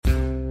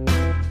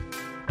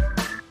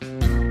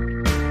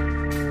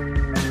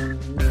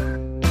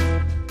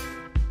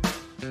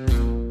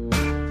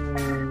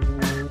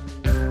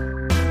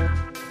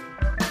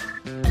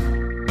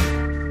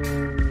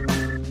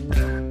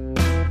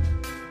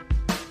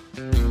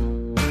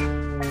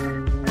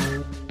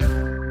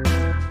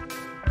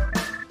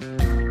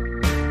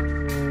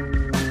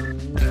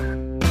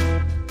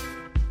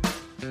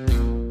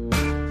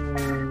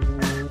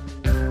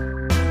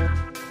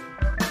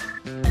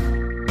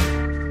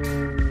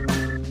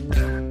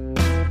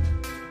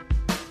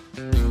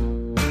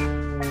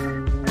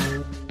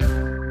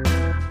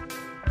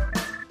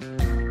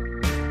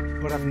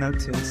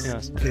noticed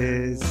Yes.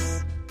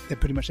 is that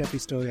pretty much every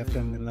story I've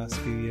done in the last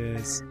few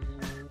years,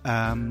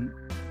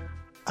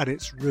 at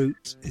its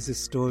root, is a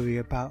story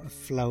about a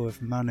flow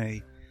of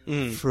money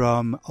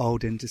from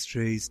old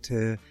industries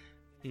to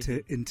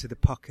into the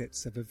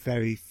pockets of a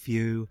very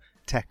few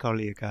tech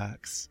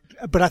oligarchs.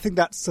 But I think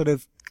that's sort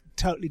of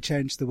totally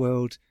changed the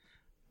world,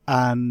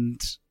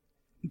 and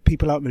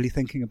people aren't really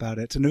thinking about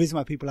it. And the reason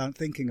why people aren't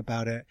thinking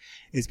about it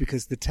is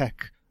because the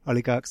tech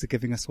oligarchs are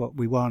giving us what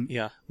we want,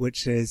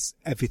 which is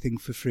everything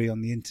for free on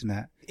the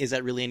internet. Is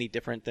that really any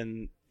different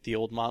than the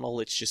old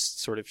model? It's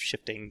just sort of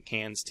shifting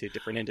hands to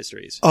different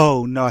industries.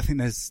 Oh, no, I think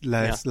there's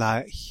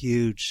like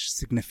huge,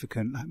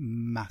 significant, like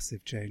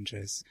massive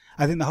changes.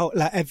 I think the whole,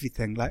 like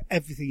everything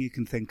you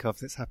can think of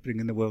that's happening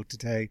in the world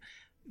today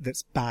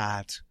that's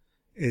bad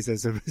is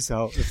as a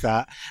result of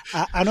that.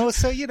 And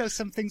also, you know,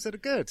 some things that are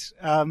good.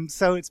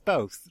 So it's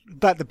both.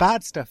 But the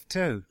bad stuff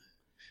too.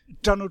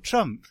 Donald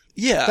Trump.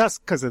 Yeah. That's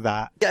because of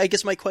that. Yeah, I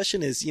guess my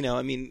question is, you know,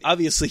 I mean,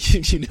 obviously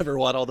you never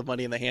want all the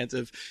money in the hands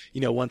of,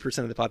 1%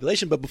 of the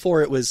population, but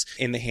before it was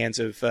in the hands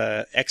of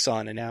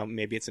Exxon, and now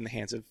maybe it's in the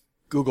hands of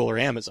Google or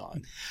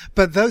Amazon.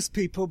 But those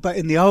people, but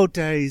in the old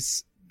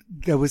days,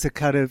 there was a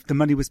kind of, the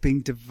money was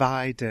being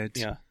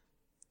divided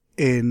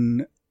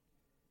in,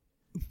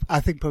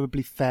 I think,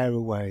 probably fairer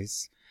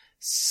ways.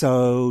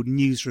 So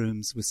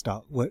newsrooms would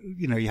start,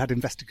 you had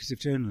investigative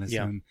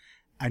journalism.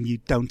 And you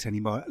don't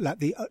anymore. Like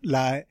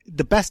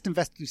the best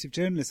investigative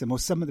journalism, or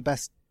some of the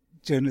best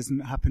journalism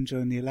that happened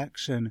during the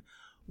election,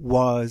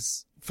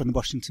 was from the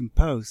Washington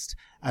Post,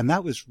 and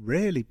that was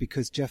really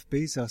because Jeff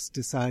Bezos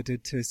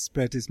decided to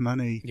spread his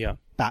money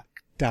back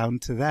down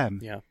to them.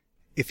 Yeah.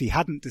 If he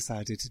hadn't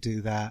decided to do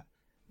that,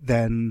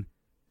 then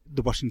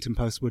the Washington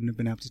Post wouldn't have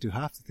been able to do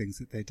half the things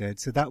that they did.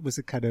 So that was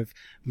a kind of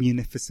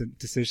munificent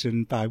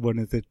decision by one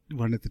of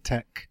the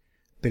tech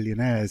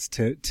billionaires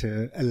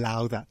to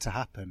allow that to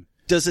happen.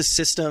 Does the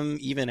system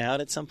even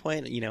out at some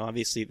point?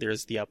 Obviously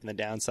there's the up and the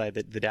downside.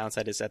 The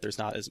downside is that there's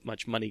not as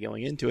much money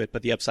going into it,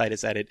 but the upside is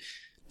that it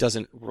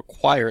doesn't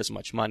require as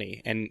much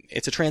money. And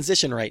it's a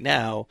transition right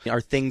now. Are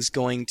things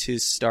going to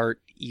start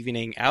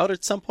evening out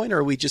at some point, or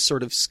are we just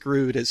sort of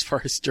screwed as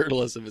far as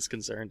journalism is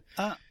concerned?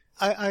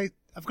 I've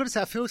got to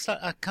say,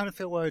 I kind of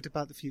feel worried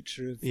about the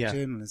future of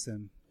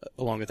journalism.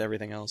 Along with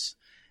everything else.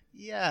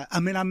 Yeah, I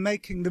mean,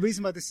 the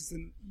reason why this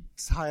isn't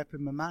high up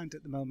in my mind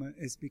at the moment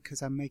is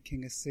because I'm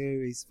making a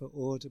series for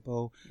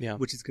Audible,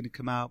 which is going to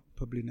come out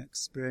probably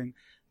next spring,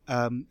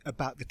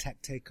 about the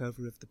tech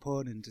takeover of the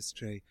porn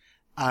industry.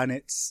 And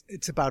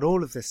it's about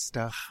all of this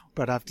stuff,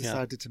 but I've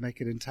decided to make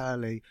it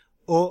entirely,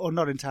 or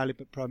not entirely,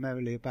 but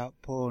primarily about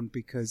porn,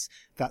 because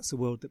that's a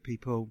world that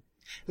people,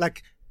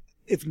 like,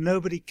 if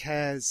nobody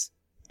cares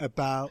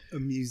about a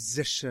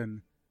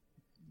musician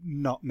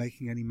not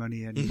making any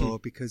money anymore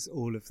because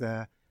all of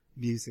their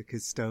music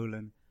is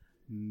stolen,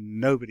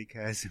 nobody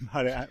cares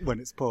about it when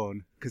it's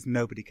porn, because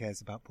nobody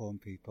cares about porn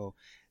people.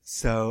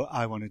 So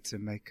I wanted to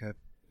make a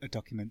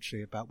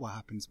documentary about what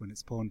happens when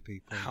it's porn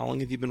people. How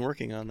long have you been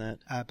working on that?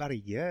 About a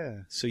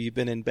year. So you've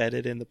been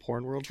embedded in the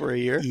porn world for a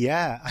year?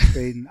 Yeah,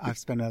 I've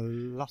spent a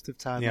lot of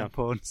time on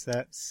porn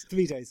sets.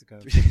 3 days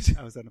ago,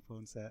 I was on a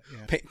porn set.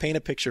 Yeah. Paint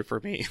a picture for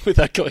me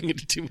without going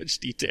into too much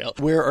detail.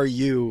 Where are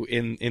you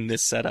in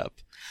this setup?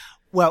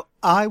 Well,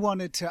 I don't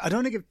want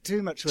to give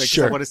too much away because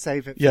I want to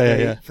save it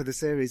for the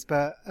series,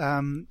 but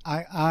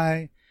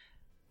I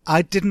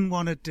didn't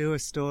want to do a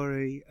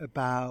story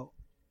about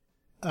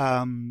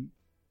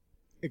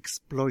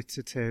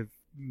exploitative,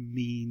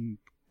 mean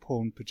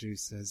porn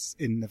producers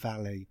in the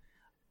Valley,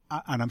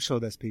 and I'm sure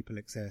those people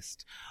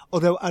exist.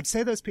 Although I'd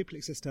say those people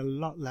exist a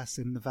lot less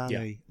in the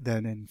Valley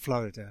than in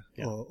Florida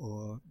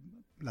or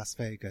Las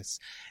Vegas.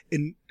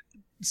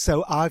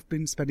 So I've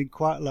been spending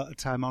quite a lot of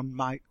time on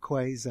Mike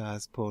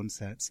Quasar's porn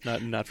sets.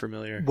 Not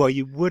familiar. Well,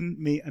 you wouldn't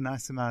meet a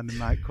nicer man than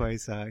Mike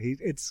Quasar.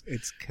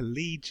 It's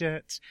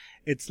collegiate.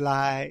 It's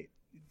like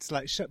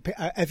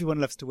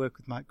everyone loves to work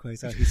with Mike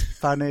Quasar. He's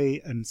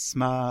funny and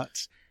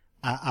smart.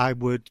 I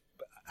would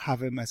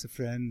have him as a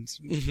friend.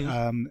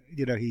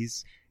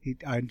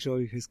 I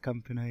enjoy his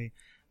company.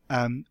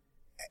 I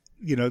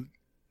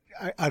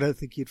don't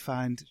think you'd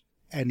find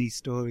any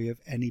story of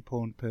any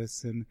porn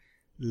person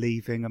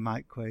leaving a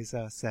Mike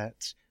Quasar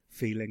set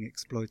feeling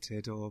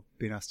exploited or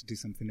being asked to do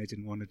something they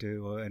didn't want to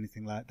do or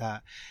anything like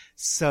that.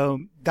 So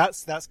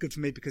that's good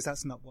for me, because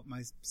that's not what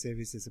my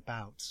series is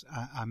about.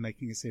 I'm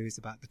making a series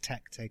about the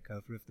tech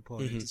takeover of the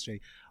porn industry,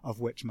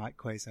 of which Mike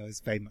Quasar is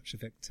very much a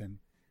victim,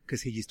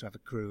 because he used to have a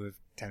crew of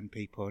 10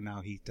 people.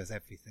 Now he does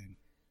everything.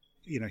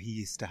 He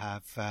used to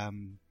have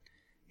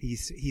he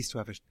used to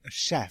have a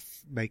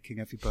chef making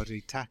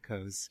everybody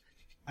tacos.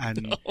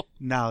 And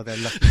now they're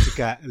lucky to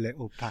get a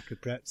little pack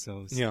of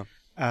pretzels. Yeah.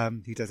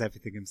 He does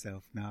everything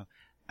himself now.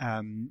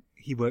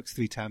 He works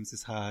 3 times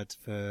as hard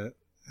for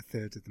a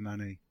third of the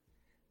money.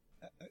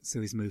 So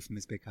he's moved from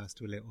his big house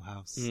to a little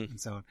house and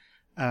so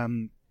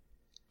on.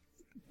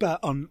 But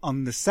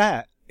on the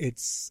set,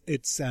 it's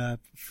a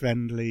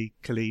friendly,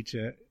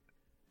 collegiate,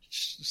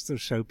 sort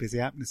of show busy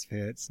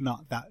atmosphere. It's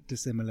not that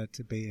dissimilar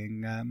to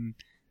being,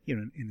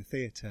 in a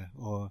theatre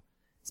or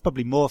It's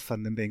probably more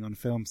fun than being on a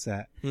film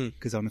set, Hmm.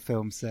 because on a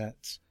film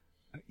set,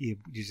 you're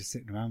just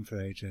sitting around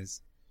for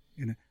ages.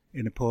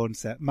 In a porn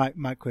set, Mike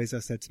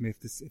Quasar said to me,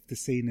 if the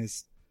scene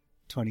is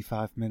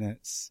 25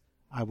 minutes,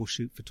 I will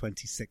shoot for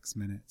 26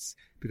 minutes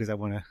because I don't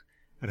want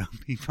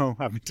people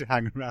having to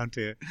hang around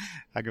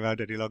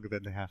any longer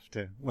than they have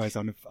to.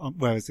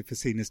 Whereas if a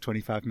scene is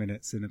 25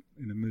 minutes in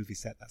a movie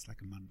set, that's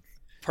like a month.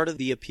 Part of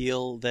the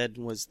appeal then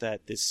was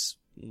that this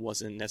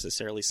wasn't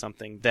necessarily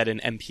something that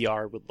an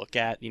NPR would look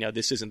at.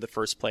 This isn't the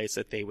first place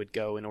that they would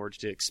go in order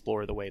to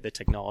explore the way that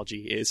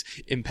technology is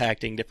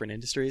impacting different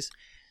industries.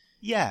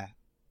 Yeah,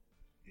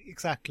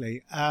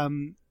 exactly.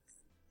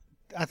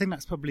 I think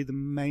that's probably the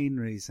main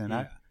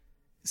reason.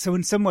 So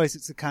in some ways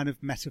it's a kind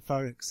of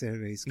metaphoric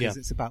series because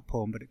it's about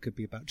porn, but it could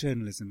be about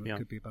journalism, or it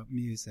could be about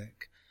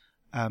music.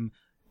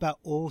 But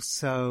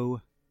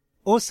also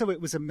it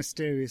was a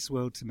mysterious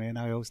world to me, and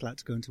I always like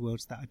to go into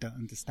worlds that I don't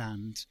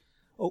understand,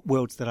 or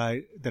worlds that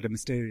are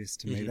mysterious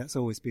to me. Mm-hmm. That's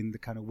always been the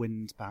kind of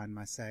wind behind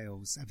my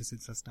sails ever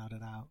since I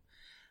started out.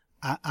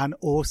 And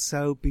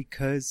also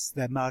because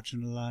they're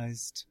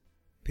marginalised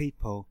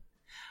people.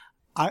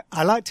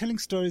 I like telling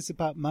stories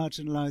about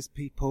marginalised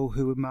people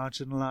who were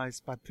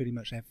marginalised by pretty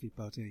much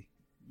everybody.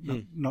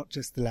 Not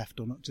just the left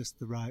or not just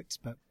the right,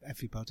 but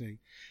everybody.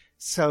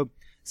 So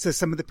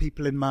some of the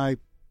people in my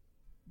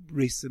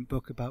recent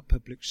book about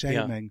public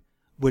shaming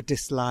were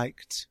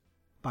disliked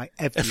by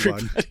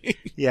everyone. Everybody.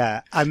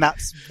 Yeah, and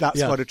that's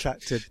what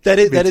attracted that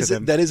me to is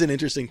them. that is an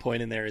interesting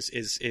point in there is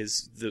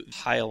the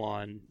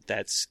pile-on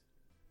that's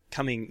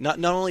coming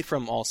not only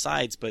from all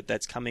sides, but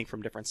that's coming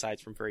from different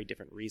sides for very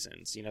different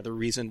reasons. The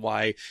reason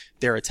why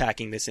they're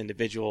attacking this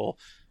individual,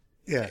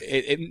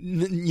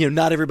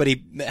 not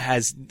everybody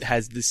has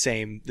the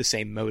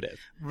same motive,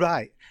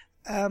 right?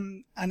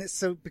 And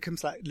it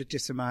becomes like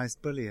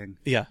legitimized bullying.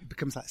 Yeah, it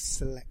becomes like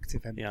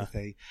selective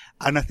empathy,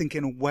 and I think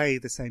in a way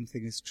the same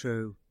thing is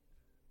true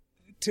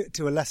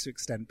to a lesser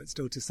extent, but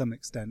still to some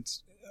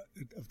extent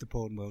of the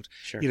porn world.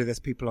 Sure. There's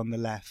people on the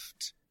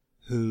left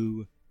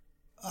who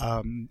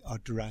are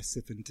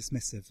derisive and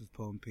dismissive of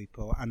porn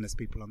people, and there's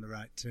people on the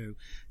right too.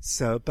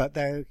 But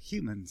they're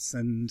humans,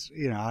 and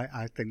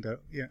I think that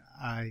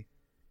I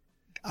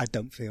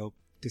don't feel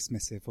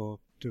dismissive or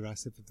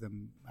derisive of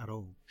them at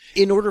all.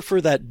 In order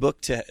for that book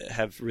to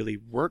have really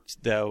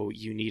worked, though,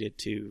 you needed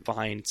to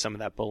find some of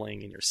that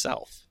bullying in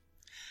yourself.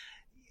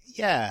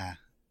 Yeah,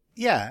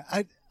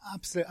 I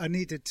absolutely. I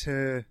needed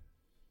to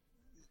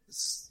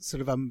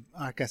sort of,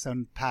 I guess,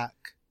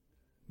 unpack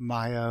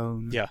my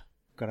own. Yeah.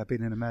 God, I've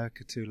been in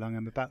America too long.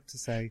 I'm about to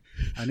say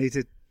I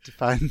needed to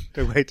find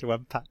a way to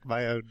unpack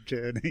my own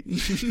journey.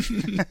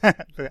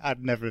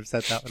 I'd never have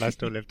said that when I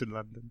still lived in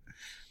London.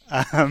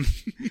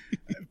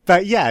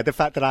 But yeah, the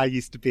fact that I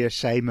used to be a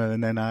shamer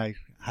and then I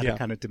had a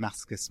kind of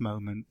Damascus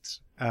moment.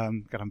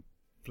 God, I'm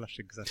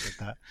blushing because I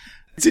said that.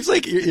 It seems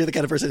like you're the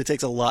kind of person it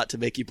takes a lot to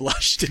make you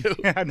blush too.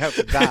 Yeah, I know,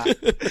 but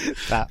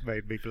that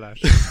made me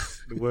blush.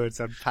 The words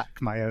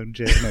unpack my own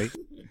journey.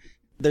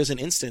 There's an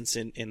instance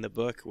in the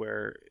book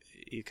where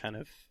you kind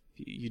of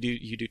you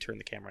do turn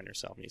the camera on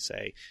yourself and you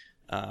say,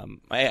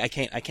 I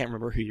can't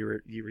remember who you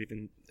were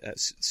even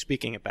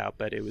speaking about,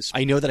 but it was,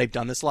 I know that I've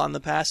done this a lot in the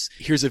past.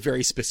 Here's a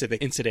very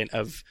specific incident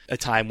of a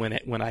time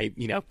when I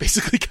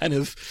basically kind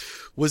of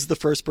was the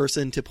first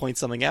person to point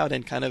something out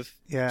and kind of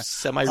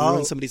semi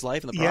ruin somebody's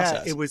life in the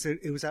process. Yeah,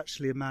 it was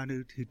actually a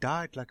man who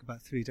died like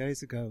about 3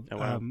 days ago. Oh,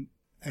 wow.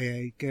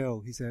 A.A.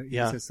 Gill. He's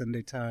a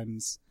Sunday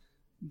Times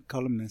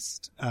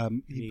columnist.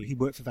 He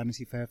worked for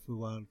Vanity Fair for a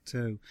while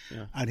too,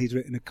 and he'd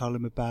written a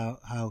column about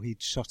how he'd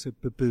shot a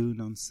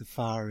baboon on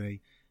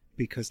safari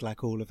because,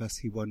 like all of us,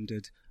 he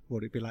wondered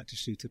what it'd be like to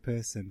shoot a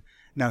person.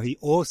 Now, he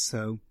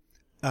also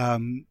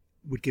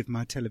would give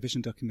my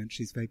television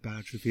documentaries very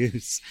bad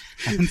reviews,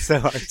 and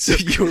so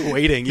you were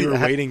waiting. You were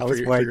waiting for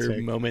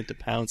your moment to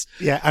pounce.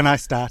 Yeah, and I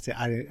started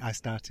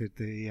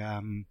the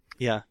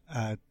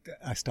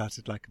I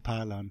started like a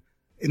pile-on.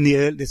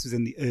 This was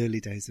in the early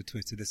days of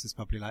Twitter. This was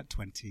probably like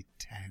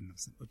 2010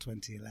 or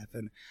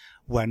 2011,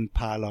 when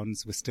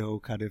pile-ons were still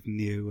kind of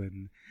new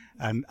and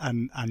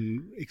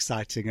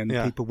exciting, and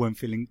people weren't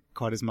feeling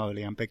quite as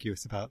morally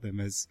ambiguous about them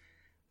as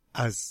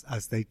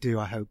they do,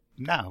 I hope,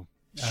 now.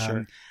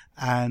 Sure.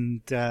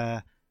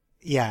 So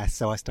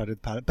I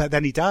started pile-on. But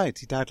then he died.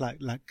 He died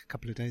like a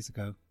couple of days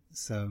ago.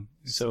 So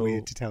it's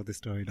weird to tell this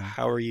story now.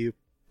 How are you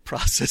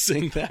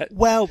processing that?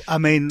 Well, I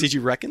mean, did you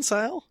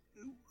reconcile?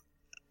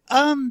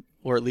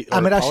 Or at least,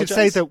 I should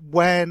say that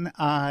when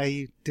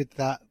I did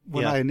that,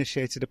 when I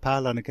initiated a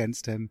pile-on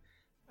against him,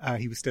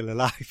 he was still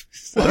alive.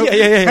 So, we're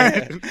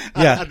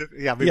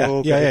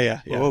all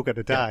going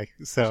to die.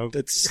 So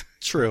that's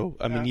true.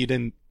 I mean, you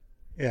didn't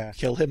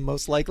kill him,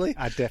 most likely.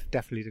 I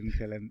definitely didn't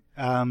kill him.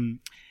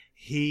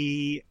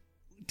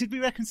 Did we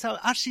reconcile?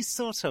 Actually,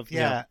 sort of,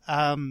 yeah.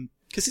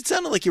 Because it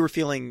sounded like you were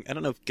feeling, I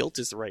don't know if guilt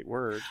is the right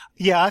word.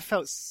 Yeah, I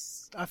felt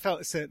a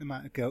certain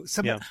amount of guilt.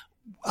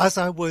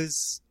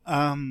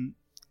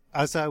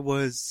 As I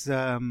was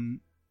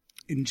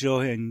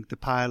enjoying the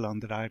pile-on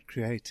that I had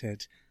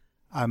created,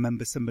 I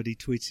remember somebody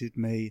tweeted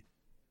me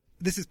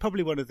this is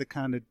probably one of the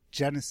kind of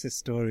genesis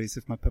stories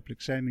of my public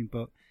shaming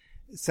book.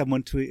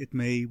 Someone tweeted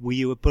me, "Were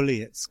you a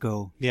bully at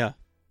school?" Yeah.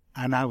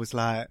 And I was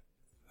like,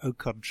 "Au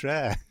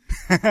contraire."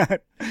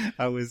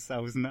 I was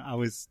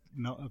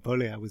not a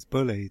bully. I was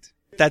bullied.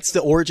 That's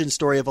the origin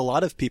story of a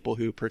lot of people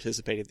who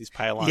participated in these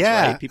pile-ons,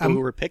 right? People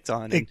who were picked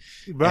on and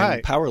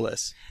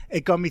powerless.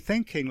 It got me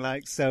thinking,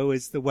 like, so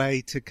is the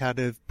way to kind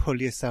of pull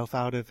yourself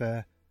out of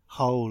a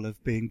hole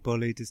of being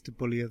bullied is to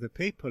bully other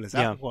people? Is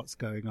that what's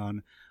going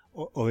on?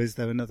 Or is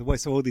there another way?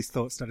 So all these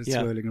thoughts started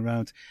swirling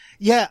around.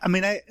 Yeah, I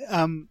mean,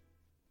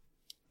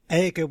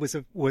 Ager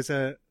was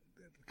a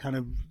kind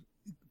of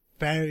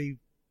very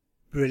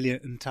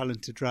brilliant and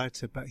talented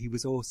writer, but he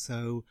was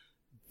also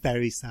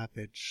very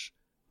savage.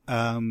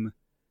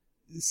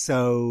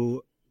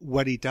 So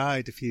when he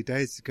died a few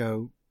days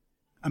ago,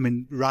 I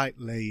mean,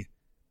 rightly,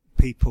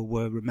 people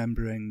were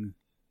remembering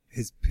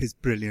his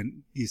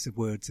brilliant use of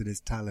words and his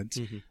talent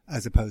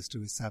as opposed to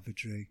his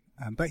savagery.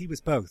 But he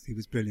was both. He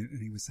was brilliant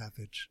and he was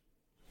savage.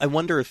 I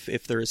wonder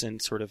if there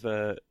isn't sort of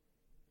a,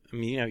 I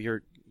mean,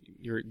 you're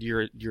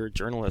a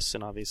journalist,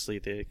 and obviously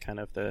the kind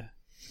of the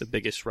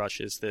biggest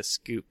rush is the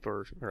scoop,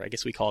 or I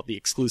guess we call it the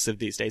exclusive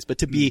these days. But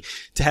to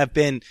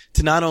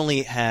not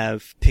only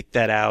have picked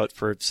that out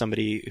for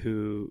somebody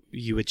who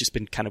you had just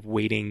been kind of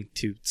waiting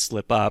to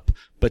slip up,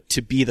 but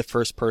to be the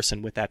first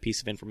person with that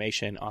piece of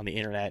information on the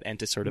internet and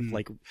to sort of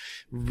like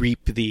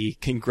reap the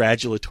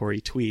congratulatory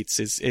tweets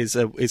is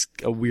a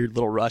weird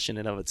little rush in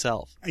and of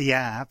itself.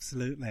 Yeah,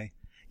 absolutely.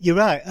 You're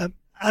right. I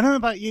don't know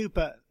about you,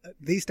 but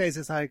these days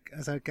as I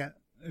get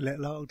a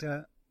little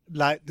older,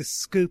 like the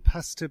scoop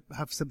has to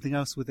have something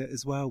else with it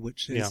as well,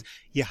 which is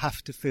you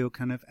have to feel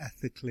kind of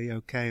ethically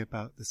okay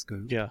about the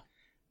scoop. Yeah.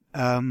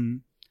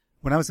 When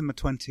I was in my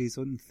 20s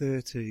and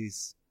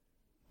 30s,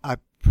 I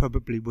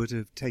probably would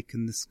have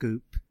taken the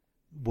scoop,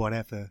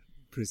 whatever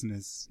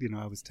prisoners,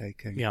 I was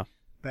taking. Yeah.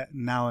 But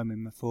now I'm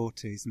in my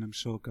 40s, and I'm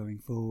sure going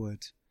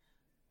forward,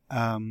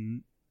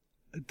 the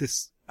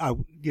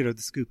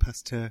scoop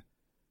has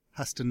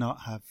to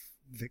not have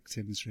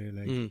victims,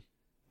 really.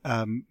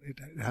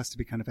 It has to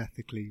be kind of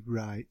ethically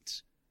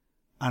right.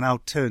 And I'll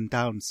turn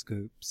down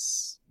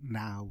scoops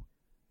now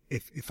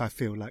if I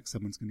feel like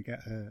someone's going to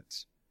get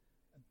hurt.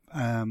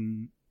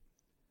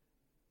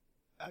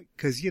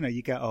 Because,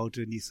 you get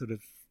older and you sort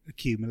of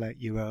accumulate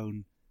your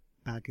own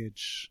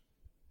baggage,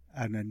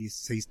 and then you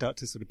start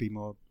to sort of be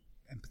more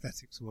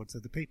empathetic towards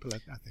other people, I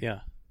think. Yeah.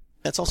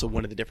 That's also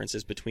one of the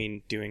differences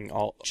between doing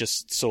all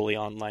just solely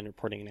online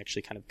reporting and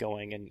actually kind of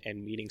going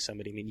and meeting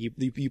somebody. I mean,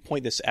 you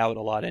point this out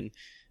a lot in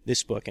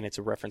this book, and it's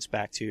a reference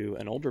back to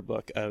an older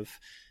book of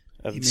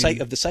the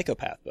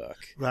Psychopath book.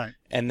 Right.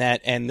 And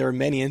there are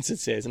many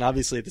instances, and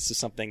obviously this is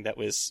something that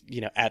was,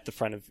 at the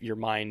front of your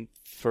mind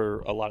for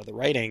a lot of the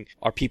writing,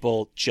 are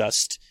people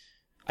just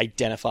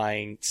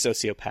identifying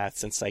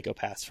sociopaths and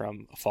psychopaths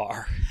from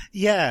afar.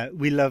 Yeah,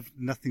 we love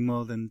nothing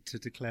more than to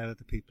declare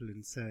other people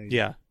insane.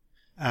 Yeah.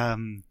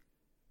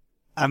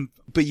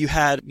 But you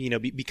had,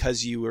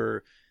 because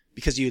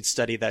you had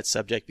studied that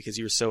subject, because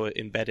you were so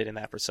embedded in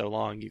that for so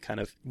long, you kind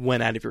of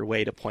went out of your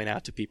way to point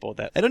out to people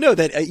that, I don't know,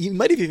 that you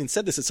might have even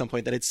said this at some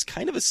point, that it's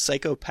kind of a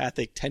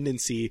psychopathic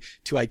tendency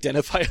to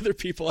identify other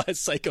people as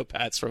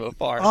psychopaths from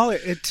afar. Oh,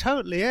 it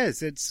totally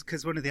is. It's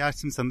because one of the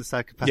items on the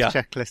psychopath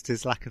checklist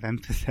is lack of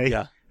empathy.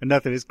 Yeah.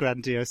 Another is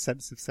grandiose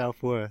sense of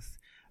self-worth.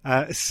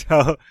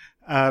 So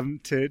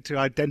to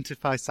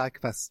identify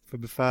psychopaths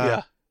from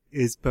afar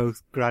is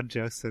both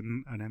grandiose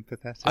and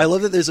empathetic. I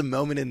love that there's a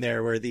moment in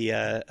there where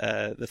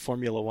the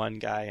Formula One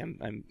guy,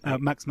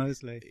 Max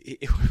Mosley,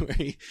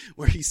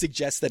 where he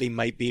suggests that he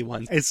might be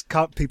one.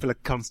 People are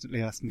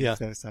constantly asking me if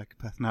they're a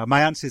psychopath. Now,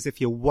 my answer is,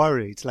 if you're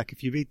worried, like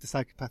if you read the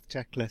psychopath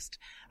checklist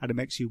and it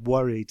makes you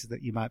worried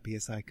that you might be a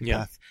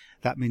psychopath,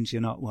 that means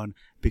you're not one,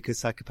 because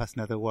psychopaths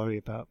never worry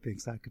about being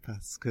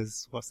psychopaths,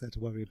 because what's there to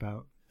worry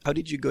about? How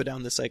did you go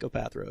down the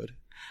psychopath road?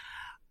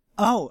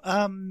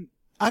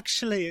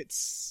 Actually,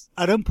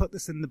 I don't put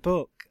this in the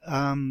book,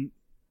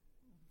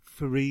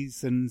 for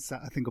reasons that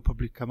I think will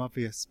probably become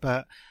obvious,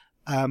 but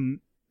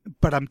I'm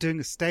doing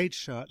a stage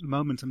show at the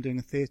moment. I'm doing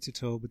a theatre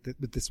tour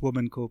with this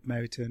woman called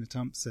Mary Turner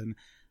Thompson,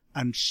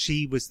 and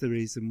she was the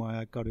reason why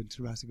I got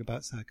into writing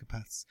about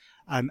psychopaths.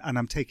 And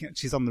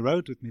she's on the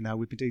road with me now.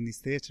 We've been doing these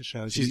theatre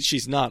shows.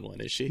 She's not one,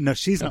 is she? No,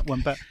 she's not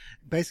one, but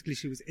basically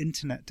she was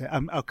internet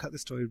I'll cut the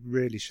story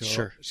really short.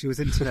 Sure. She was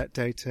internet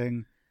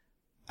dating,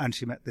 and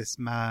she met this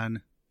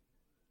man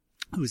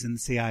who was in the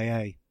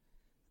CIA,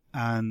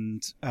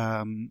 and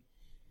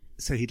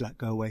so he'd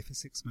go away for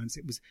 6 months.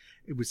 It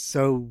was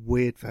so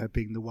weird for her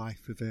being the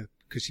wife of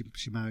because she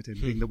married him,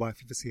 being the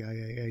wife of a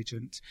CIA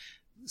agent.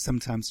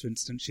 Sometimes, for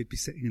instance, she'd be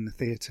sitting in the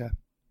theatre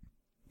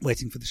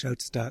waiting for the show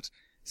to start.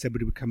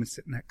 Somebody would come and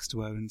sit next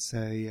to her and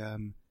say,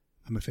 "I'm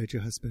afraid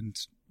your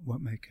husband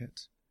won't make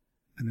it,"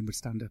 and then would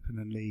stand up and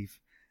then leave.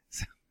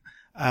 So,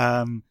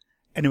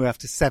 anyway,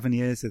 after 7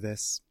 years of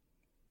this,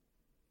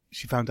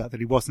 she found out that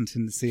he wasn't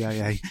in the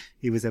CIA.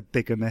 He was a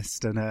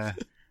bigamist and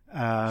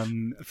a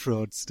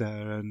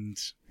fraudster, and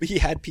He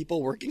had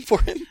people working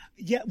for him?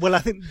 yeah, well, I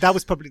think that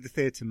was probably the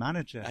theatre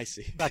manager. I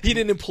see. He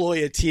didn't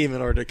employ a team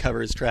in order to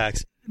cover his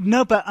tracks.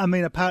 No, but I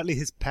mean, apparently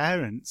his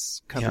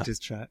parents covered Yeah. his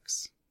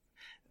tracks.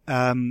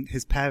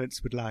 His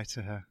parents would lie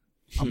to her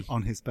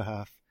on his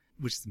behalf,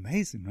 which is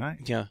amazing, right?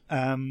 Yeah.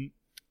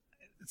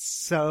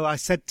 So I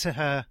said to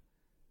her,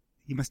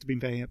 "You must have been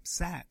very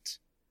upset."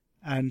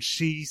 And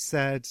she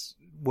said,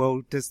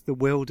 "Well, does the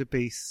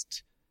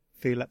wildebeest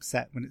feel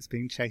upset when it's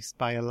being chased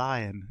by a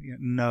lion?"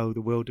 No,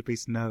 the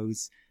wildebeest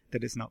knows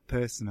that it's not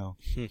personal.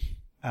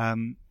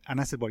 And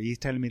I said, "What, are you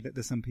telling me that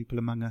there's some people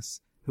among us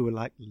who are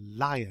like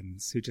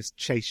lions who just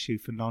chase you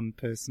for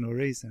non-personal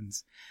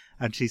reasons?"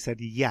 And she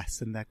said,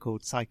 "Yes, and they're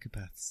called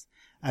psychopaths."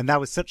 And that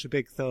was such a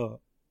big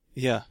thought.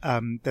 Yeah.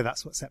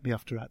 That's what set me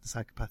off to write the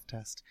psychopath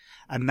test.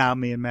 And now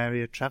me and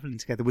Mary are travelling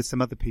together with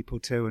some other people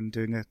too and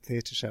doing a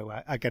theatre show.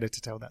 I get her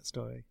to tell that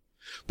story.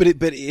 But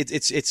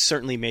it's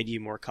certainly made you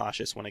more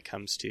cautious when it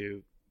comes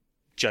to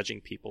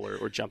judging people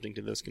or jumping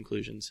to those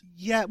conclusions.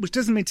 Yeah, which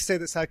doesn't mean to say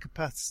that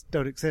psychopaths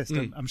don't exist.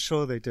 Mm. I'm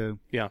sure they do.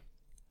 Yeah.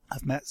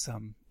 I've met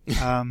some.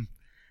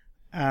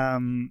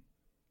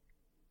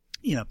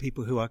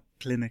 People who are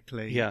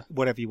clinically,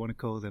 whatever you want to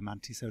call them,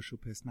 antisocial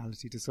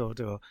personality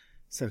disorder or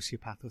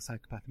sociopath or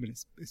psychopath. I mean,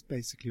 it's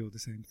basically all the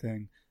same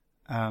thing.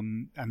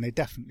 And they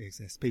definitely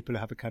exist. People who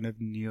have a kind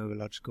of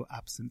neurological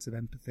absence of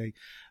empathy.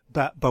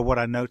 But what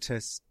I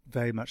notice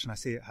very much, and I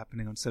see it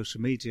happening on social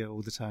media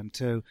all the time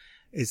too,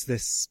 is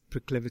this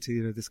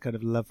proclivity, this kind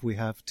of love we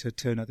have to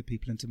turn other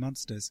people into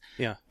monsters.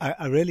 Yeah.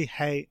 I really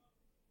hate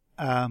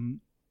it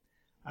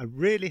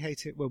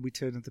when we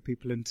turn other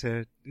people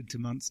into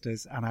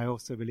monsters, and I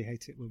also really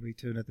hate it when we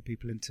turn other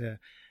people into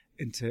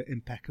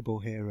impeccable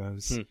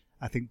heroes.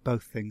 I think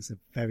both things are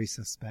very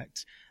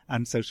suspect,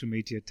 and social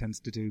media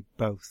tends to do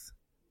both.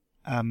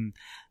 And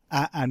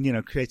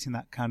creating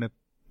that kind of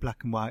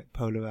black and white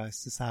polarized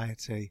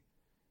society,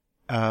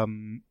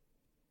 is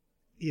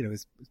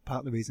part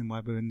of the reason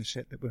why we're in the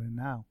shit that we're in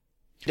now.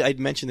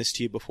 I'd mentioned this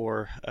to you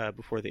before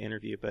the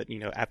interview, but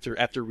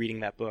after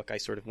reading that book, I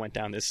sort of went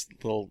down this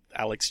little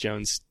Alex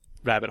Jones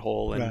rabbit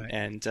hole,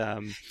 and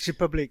should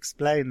probably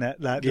explain that.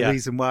 The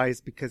reason why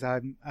is because I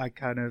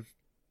kind of,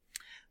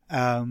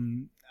 I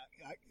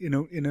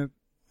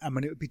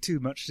mean, it would be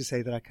too much to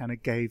say that I kind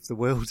of gave the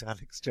world to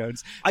Alex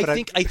Jones. I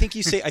think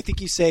you say,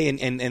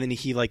 and then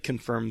he like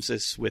confirms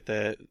this with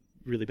a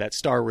really bad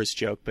Star Wars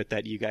joke, but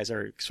that you guys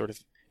are sort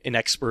of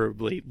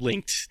inexorably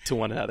linked to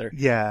one another.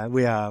 Yeah,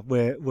 we are.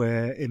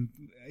 We're in.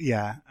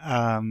 Yeah.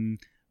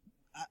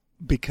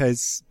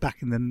 Because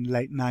back in the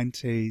late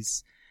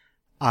 90s,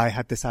 I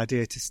had this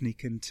idea to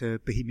sneak into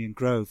Bohemian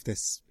Grove,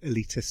 this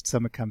elitist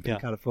summer camp in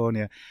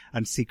California,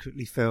 and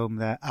secretly film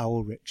their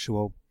owl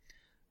ritual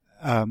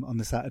on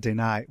the Saturday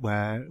night,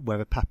 where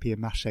a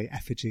papier-mâché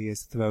effigy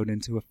is thrown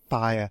into a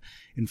fire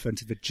in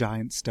front of a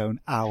giant stone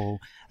owl,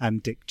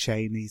 and Dick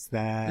Cheney's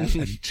there,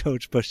 and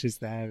George Bush is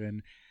there,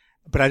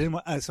 but I didn't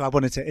want, so I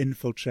wanted to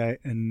infiltrate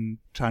and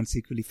try and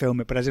secretly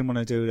film it, but I didn't want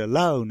to do it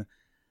alone.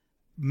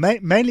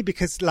 Mainly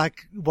because,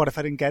 what if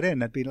I didn't get in?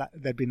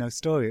 There'd be no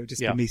story. It would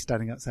just be me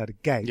standing outside a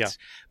gate. Yeah.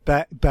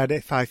 But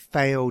if I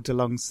failed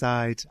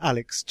alongside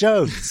Alex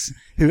Jones,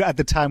 who at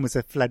the time was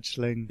a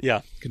fledgling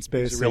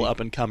conspiracy, he was a real up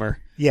and comer.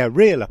 Yeah,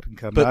 real up and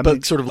comer.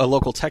 But sort of a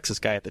local Texas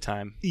guy at the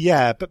time.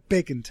 Yeah, but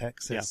big in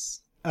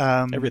Texas.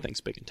 Yeah. Everything's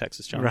big in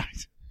Texas, John.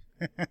 Right.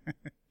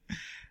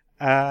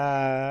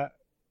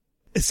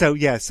 So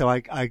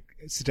I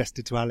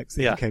suggested to Alex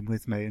that he came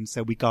with me, and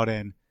so we got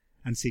in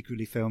and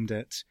secretly filmed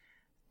it.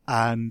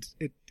 And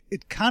it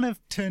kind of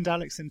turned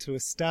Alex into a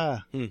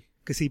star,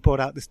 because he brought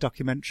out this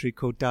documentary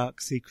called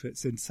Dark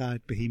Secrets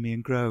Inside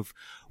Bohemian Grove,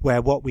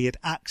 where what we had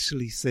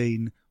actually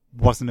seen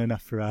wasn't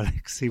enough for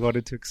Alex. He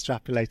wanted to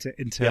extrapolate it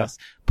into us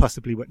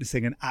possibly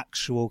witnessing an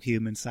actual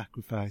human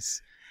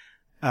sacrifice,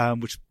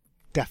 which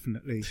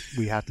definitely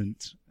we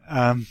hadn't.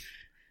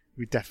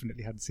 We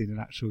definitely hadn't seen an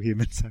actual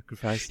human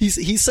sacrifice.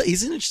 He's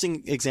an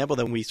interesting example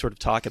that when we sort of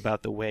talk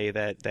about the way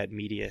that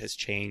media has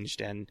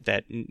changed, and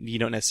that you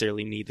don't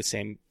necessarily need the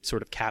same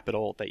sort of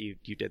capital that you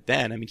did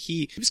then. I mean,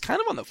 he was kind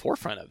of on the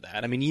forefront of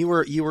that. I mean, you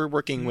were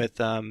working with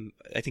I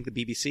think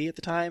the BBC at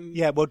the time.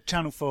 Yeah, well,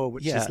 Channel 4,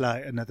 which is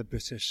like another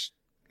British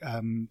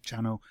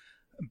channel.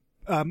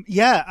 And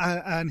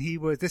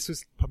this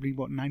was probably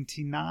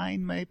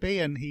 99 maybe,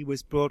 and he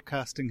was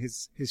broadcasting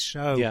his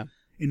show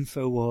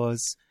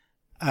InfoWars.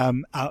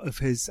 Out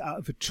of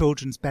a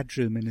children's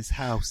bedroom in his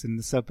house in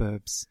the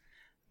suburbs,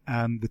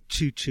 with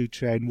choo-choo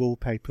train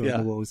wallpaper on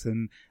the walls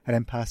and an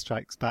Empire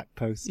Strikes Back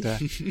poster,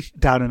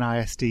 down an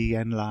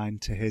ISDN line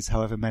to his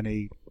however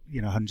many,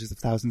 hundreds of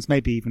thousands,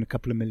 maybe even a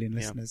couple of million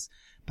listeners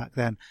back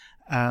then.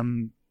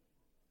 And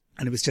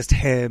it was just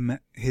him,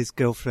 his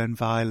girlfriend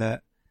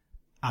Violet,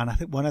 and I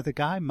think one other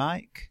guy,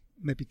 Mike,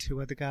 maybe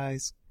two other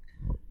guys.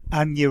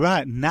 And you're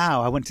right,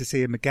 now I went to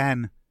see him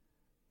again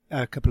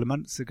a couple of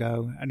months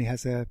ago, and he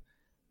has a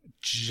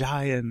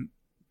giant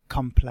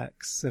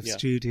complex of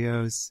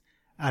studios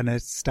and a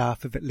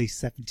staff of at least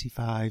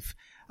 75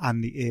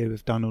 and the ear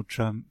of Donald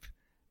Trump.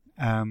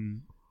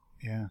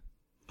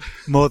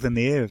 more than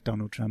the ear of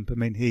Donald Trump. I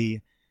mean,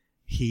 he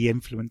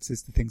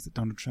influences the things that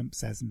Donald Trump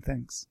says and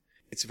thinks.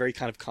 It's a very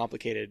kind of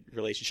complicated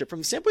relationship from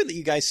the standpoint that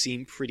you guys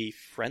seem pretty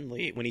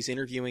friendly when he's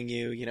interviewing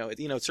you.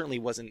 It certainly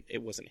wasn't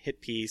hit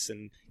piece.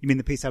 And you mean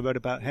the piece I wrote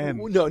about him?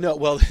 No.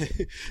 Well,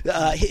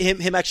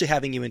 him actually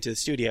having you into the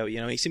studio.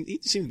 He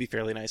seemed to be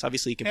fairly nice.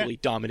 Obviously, he completely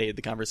dominated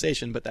the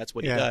conversation, but that's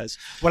what he does.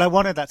 Well, I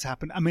wanted that to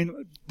happen. I mean,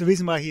 the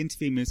reason why he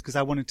interviewed me is because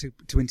I wanted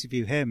to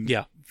interview him.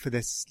 Yeah. For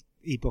this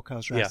ebook I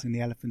was writing, The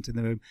Elephant in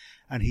the Room,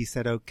 and he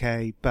said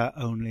okay, but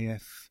only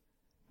if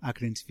I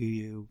could interview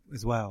you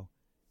as well.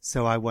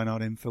 So I went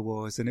on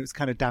InfoWars, and it was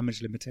kind of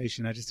damage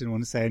limitation. I just didn't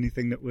want to say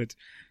anything that would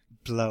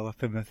blow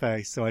up in my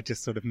face. So I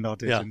just sort of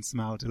nodded and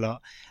smiled a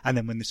lot. And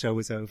then when the show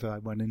was over, I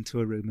went into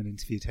a room and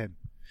interviewed him.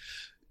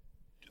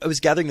 I was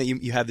gathering that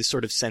you had this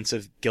sort of sense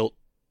of guilt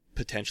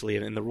potentially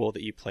in the role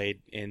that you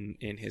played in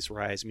his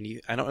rise. I mean,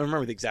 I don't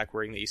remember the exact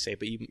wording that you say,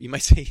 but you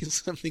might say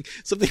something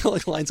along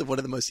the lines of one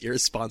of the most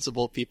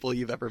irresponsible people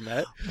you've ever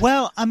met.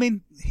 Well, I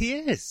mean, he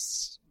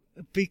is.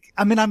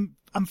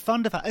 I'm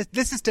fond of it.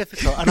 This is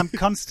difficult, and I'm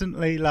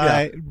constantly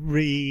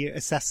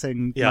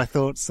reassessing my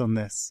thoughts on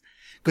this,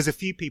 because a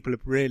few people have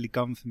really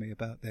gone for me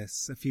about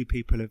this. A few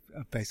people have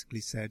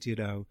basically said,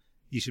 you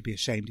should be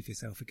ashamed of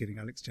yourself for giving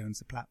Alex Jones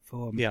a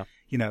platform. Yeah.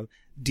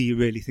 Do you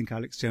really think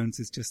Alex Jones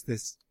is just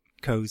this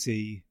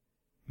cozy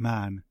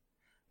man?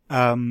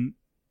 But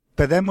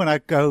then when I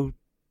go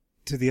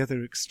to the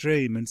other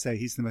extreme and say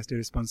he's the most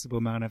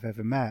irresponsible man I've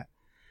ever met,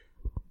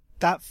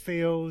 that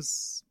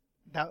feels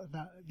I want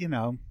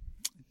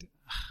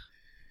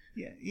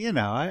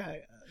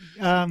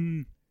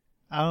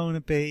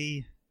to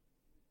be.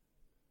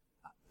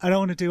 I don't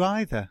want to do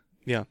either.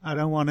 Yeah. I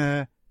don't want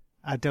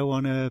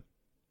to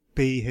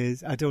be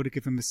his. I don't want to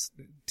give him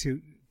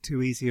too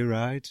easy a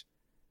ride.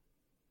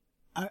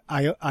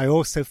 I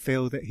also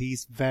feel that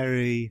he's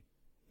very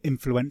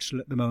influential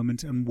at the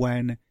moment, and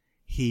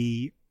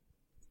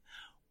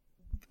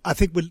I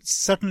think we're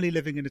suddenly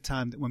living in a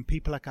time that when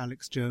people like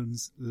Alex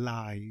Jones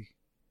lie,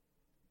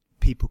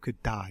 people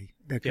could die.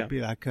 There could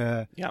be like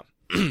a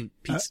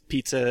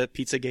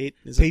Pizzagate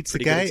is a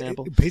pretty good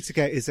example.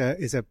 Pizzagate is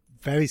a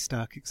very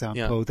stark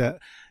example that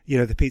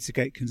the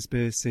Pizzagate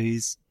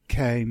conspiracies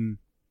came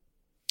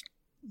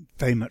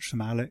very much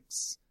from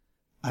Alex,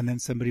 and then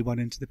somebody went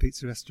into the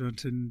pizza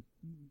restaurant and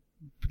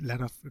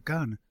let off a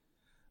gun.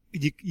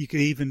 You could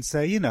even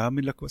say,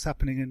 look what's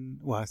happening in.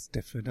 Well, it's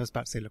different. I was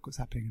about to say, look what's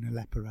happening in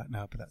Aleppo right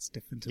now, but that's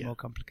different and more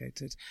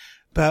complicated.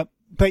 But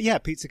yeah,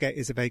 Pizzagate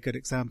is a very good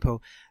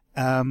example.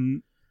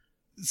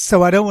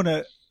 So I don't want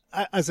to.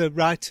 As a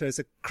writer, as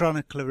a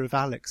chronicler of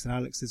Alex and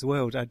Alex's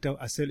world, I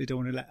certainly don't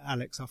want to let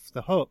Alex off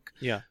the hook.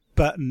 Yeah.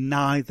 But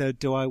neither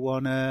do I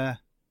want to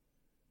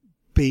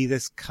be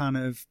this kind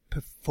of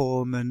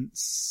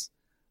performance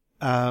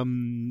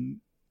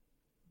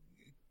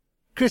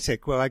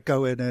critic where I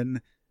go in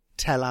and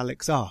tell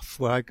Alex off,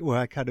 where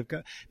I kind of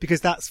go,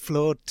 because that's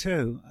flawed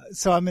too.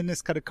 So I'm in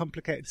this kind of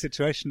complicated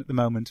situation at the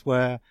moment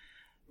where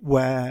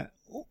what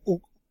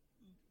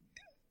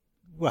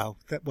I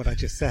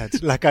just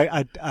said, like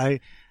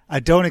I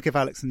don't want to give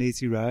Alex an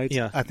easy ride.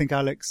 Yeah. I think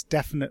Alex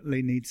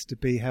definitely needs to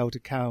be held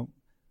account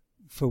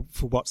for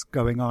what's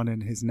going on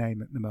in his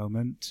name at the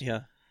moment.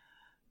 Yeah.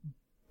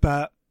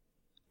 But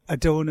I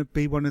don't want to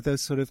be one of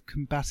those sort of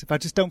combative. I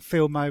just don't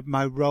feel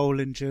my role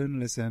in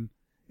journalism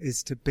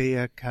is to be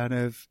a kind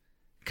of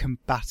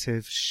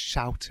combative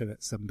shouter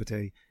at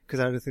somebody, because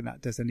I don't think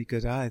that does any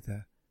good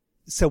either.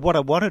 So what I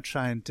want to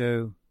try and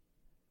do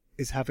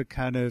is have a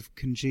kind of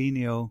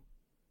congenial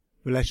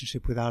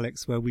relationship with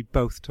Alex where we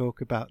both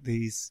talk about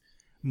these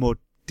more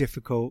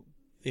difficult,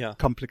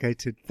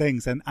 complicated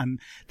things, and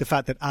the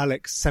fact that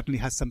Alex suddenly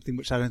has something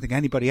which I don't think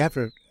anybody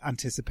ever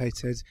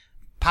anticipated: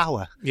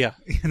 power. Yeah.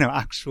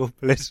 Actual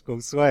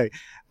political sway.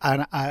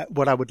 And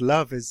what I would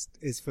love is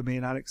for me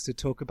and Alex to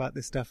talk about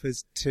this stuff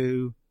as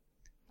two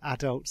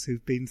adults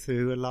who've been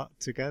through a lot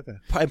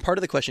together. And part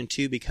of the question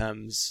too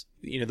becomes,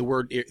 the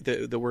word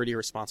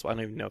irresponsible. I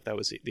don't even know if that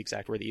was the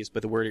exact word he used,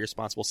 but the word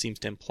irresponsible seems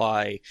to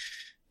imply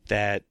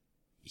that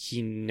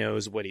he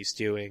knows what he's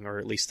doing, or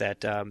at least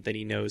that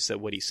he knows that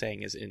what he's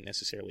saying isn't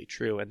necessarily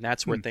true. And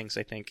that's where things,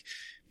 I think,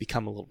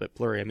 become a little bit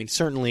blurry. I mean,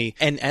 certainly,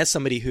 and as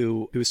somebody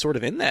who was sort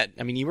of in that,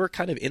 I mean, you were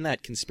kind of in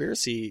that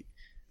conspiracy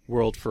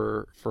world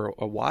for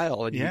a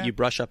while, and you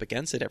brush up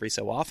against it every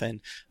so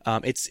often.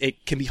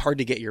 It can be hard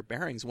to get your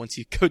bearings once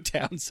you go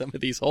down some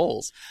of these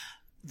holes.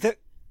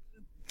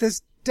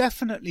 There's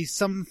definitely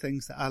some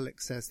things that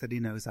Alex says that he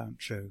knows aren't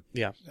true.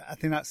 Yeah. I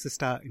think that's the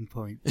starting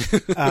point.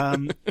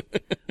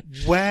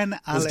 When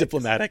Alex... It's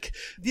diplomatic.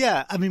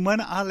 Yeah, I mean, when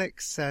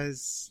Alex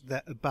says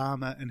that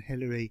Obama and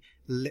Hillary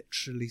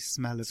literally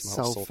smell of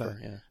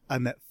sulfur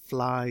and that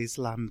flies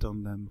land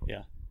on them,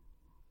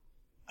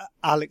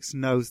 Alex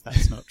knows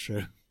that's not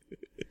true.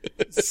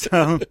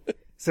 So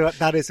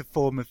that is a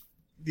form of,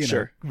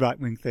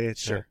 right-wing theatre.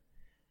 Sure.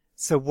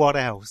 So what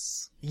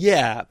else?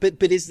 Yeah,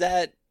 but is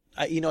that...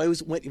 it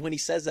was when he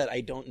says that,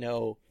 I don't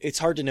know. It's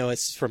hard to know.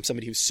 It's from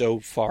somebody who's so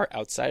far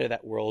outside of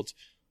that world,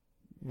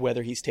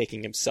 whether he's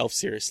taking himself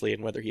seriously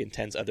and whether he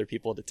intends other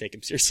people to take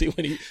him seriously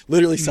when he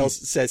literally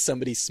says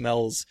somebody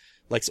smells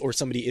like, or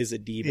somebody is a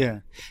demon. Yeah.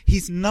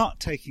 He's not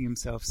taking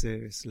himself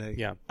seriously.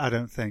 Yeah. I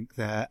don't think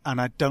there. And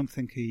I don't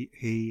think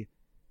he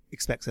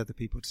expects other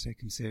people to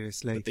take him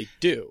seriously. But they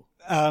do.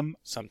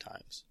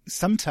 Sometimes.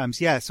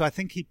 Sometimes, yeah. So I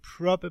think he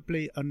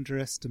probably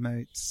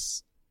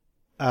underestimates,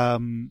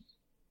 that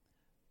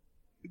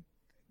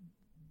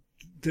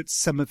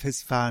some of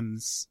his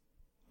fans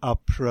are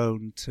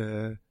prone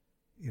to,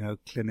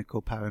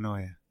 clinical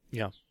paranoia.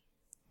 Yeah.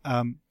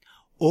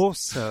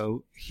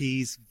 Also,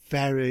 he's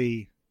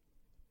very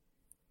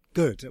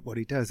good at what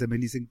he does. I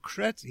mean, he's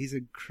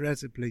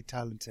incredibly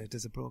talented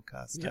as a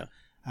broadcaster. Yeah.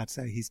 I'd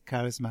say he's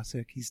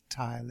charismatic. He's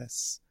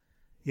tireless,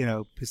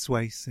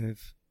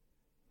 persuasive.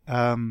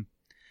 So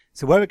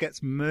where it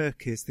gets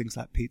murky is things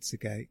like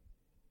Pizzagate,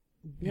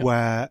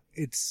 where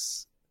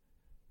there's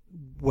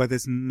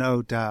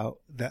no doubt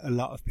that a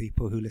lot of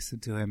people who listen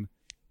to him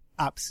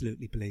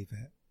absolutely believe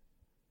it.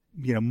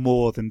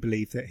 More than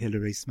believe that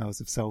Hillary smells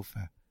of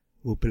sulfur,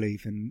 will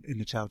believe in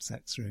the child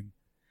sex ring.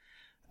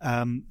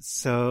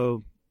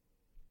 So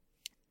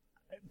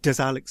does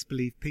Alex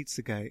believe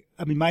Pizzagate?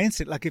 I mean, my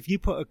instinct, like if you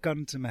put a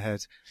gun to my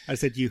head, I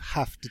said, you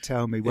have to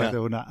tell me whether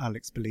or not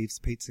Alex believes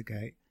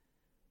Pizzagate.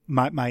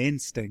 My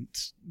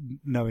instinct,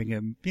 knowing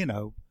him,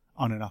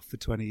 on and off for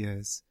 20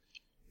 years,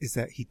 is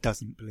that he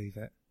doesn't believe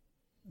it.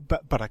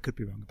 But I could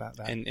be wrong about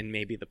that. And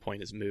maybe the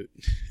point is moot.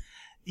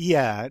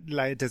 Yeah,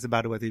 like it doesn't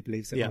matter whether he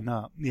believes it or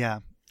not. Yeah.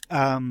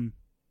 I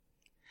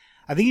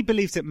think he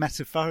believes it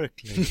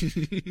metaphorically.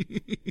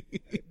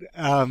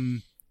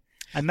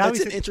 And now that's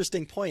an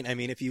interesting point. I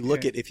mean, if you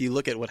look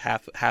at what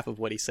half of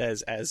what he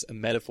says as a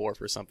metaphor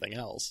for something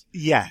else,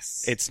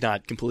 yes, it's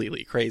not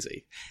completely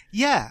crazy.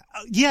 Yeah.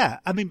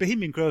 I mean,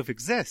 Bohemian Grove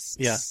exists.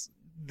 Yeah.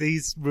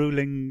 These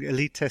ruling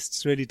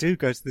elitists really do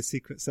go to the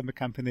secret summer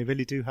camp, and they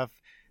really do have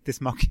this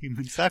mock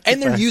human sacrifice.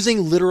 And they're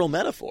using literal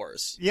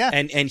metaphors. Yeah.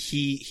 And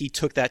he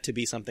took that to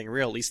be something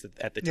real, at least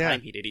at the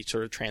time he did. He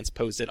sort of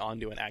transposed it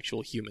onto an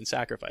actual human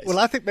sacrifice. Well,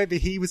 I think maybe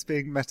he was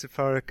being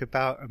metaphoric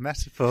about a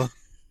metaphor.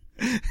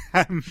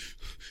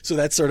 So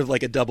that's sort of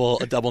like a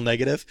double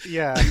negative.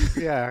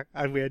 Yeah.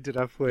 And we ended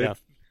up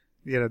with,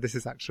 this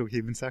is actual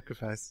human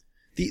sacrifice.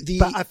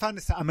 But I found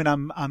this. I mean,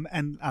 I'm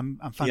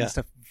finding this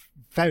stuff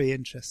very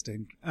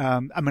interesting. I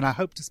mean, I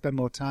hope to spend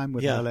more time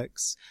with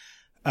Alex,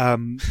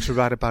 to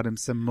write about him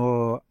some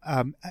more.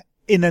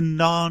 In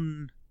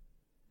a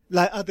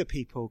like other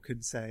people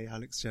can say,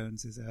 Alex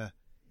Jones is a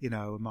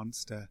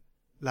monster.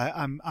 Like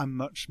I'm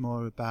much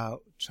more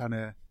about trying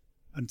to,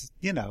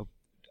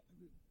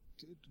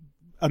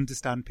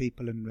 understand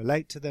people and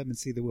relate to them and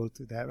see the world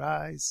through their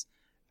eyes.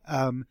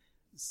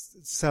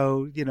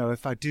 So,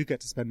 if I do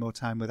get to spend more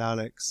time with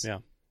Alex,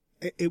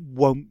 it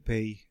won't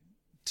be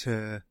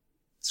to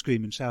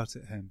scream and shout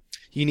at him.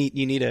 You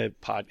need a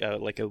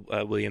like a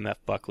William F.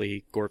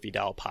 Buckley, Gore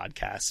Vidal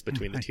podcast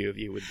between the two of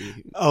you would be.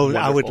 Oh,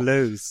 wonderful. I would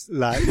lose,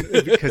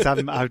 because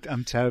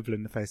I'm terrible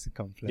in the face of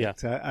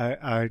conflict. Yeah.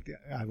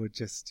 I would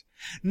just,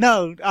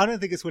 no, I don't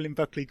think it's William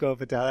Buckley, Gore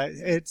Vidal.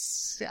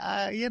 It's,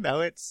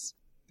 it's,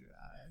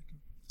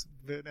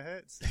 Werner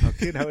Herzog.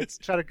 It's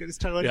trying to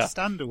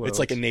understand the world. It's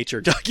like a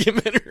nature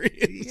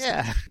documentary.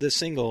 Yeah. The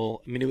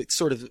single, I mean, it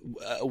sort of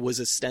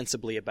was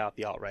ostensibly about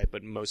the alt-right,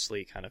 but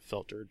mostly kind of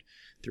filtered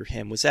through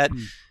him. Was that,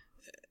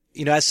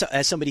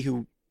 as somebody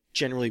who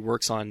generally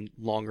works on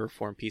longer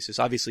form pieces,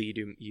 obviously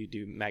you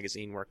do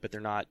magazine work, but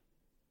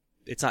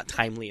it's not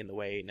timely in the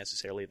way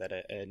necessarily that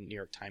a New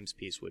York Times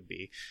piece would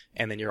be.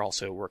 And then you're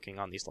also working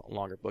on these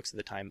longer books at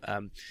the time.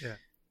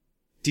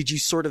 Did you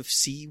sort of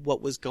see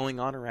what was going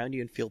on around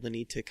you and feel the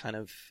need to kind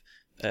of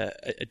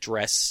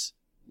address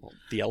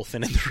the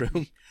elephant in the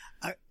room?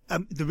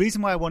 The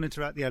reason why I wanted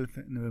to write the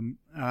elephant in the room,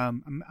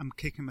 I'm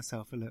kicking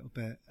myself a little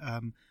bit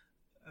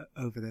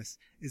over this,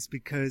 is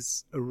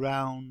because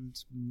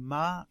around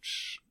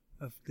March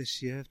of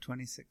this year, of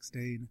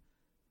 2016,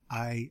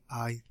 I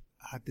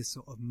had this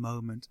sort of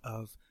moment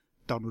of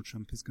Donald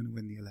Trump is going to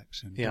win the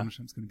election. Yeah. Donald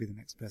Trump's going to be the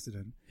next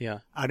president. Yeah.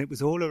 And it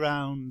was all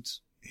around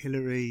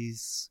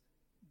Hillary's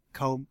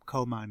coal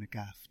miner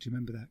gaffe. Do you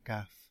remember that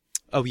gaffe?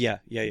 Oh, yeah.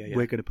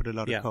 We're going to put a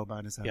lot of coal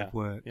miners out of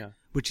work. Yeah.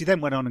 Which she then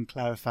went on and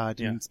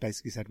clarified and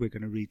basically said, we're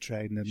going to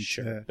retrain them.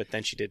 Sure. But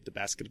then she did the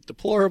basket of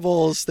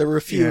deplorables. There were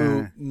a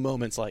few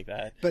moments like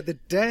that. But the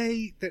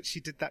day that she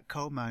did that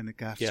coal miner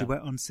gaffe, she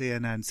went on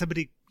CNN.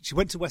 She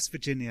went to West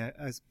Virginia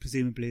as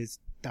presumably as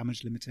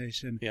damage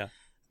limitation. Yeah.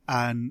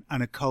 And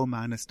a coal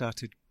miner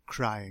started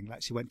crying.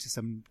 Like she went to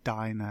some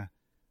diner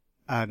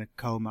and a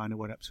coal miner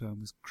went up to her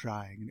and was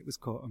crying, and it was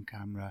caught on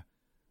camera.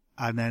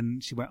 And then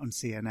she went on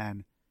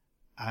CNN,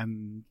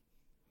 and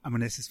I mean,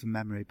 this is from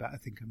memory, but I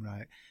think I'm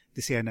right.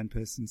 The CNN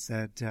person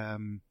said, how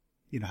do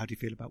you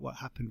feel about what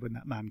happened when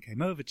that man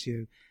came over to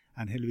you?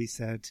 And Hillary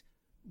said,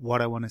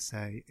 what I want to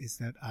say is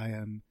that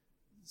I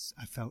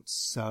felt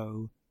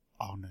so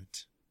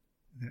honored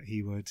that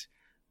he would.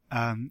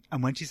 And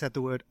when she said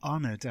the word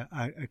honored,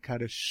 a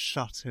kind of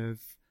shot of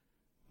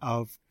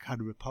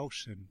kind of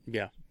repulsion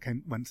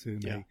went through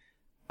me.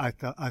 I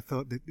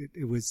thought that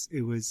it was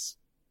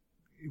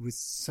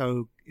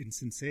so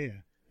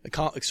insincere. A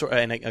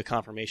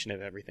confirmation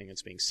of everything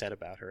that's being said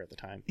about her at the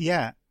time.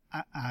 Yeah,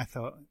 I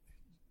thought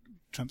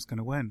Trump's going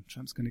to win.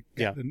 Trump's going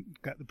to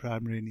get the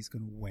primary and he's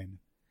going to win.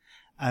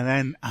 And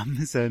then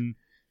Amazon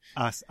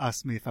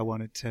asked me if I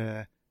wanted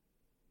to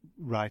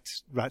write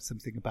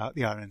something about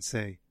the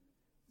RNC.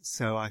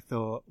 So I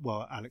thought,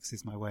 well, Alex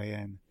is my way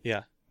in.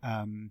 Yeah.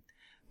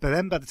 But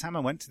then by the time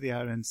I went to the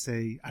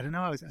RNC, I don't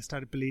know, I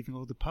started believing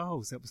all the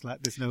polls. It was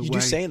like, there's no way. You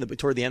do say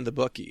toward the end of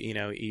the book,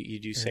 you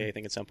do say, I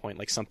think at some point,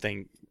 like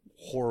something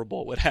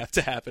horrible would have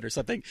to happen or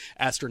something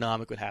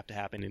astronomical would have to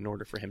happen in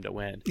order for him to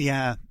win.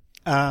 Yeah.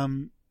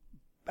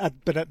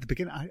 But at the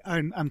beginning,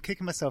 I'm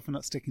kicking myself for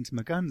not sticking to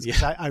my guns.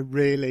 Because I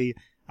really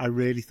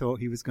thought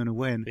he was going to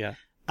win. Yeah.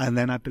 And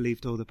then I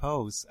believed all the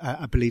polls.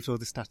 I believed all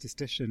the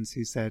statisticians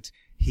who said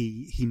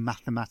he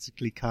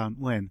mathematically can't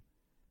win.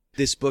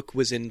 This book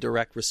was in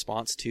direct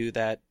response to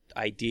that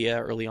idea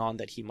early on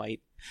that he might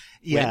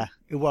win. Yeah,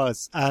 it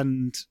was.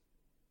 And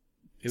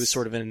it was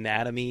sort of an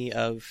anatomy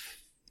of...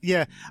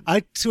 Yeah, I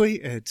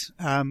tweeted,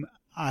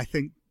 I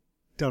think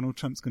Donald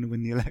Trump's going to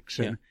win the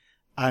election.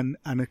 Yeah.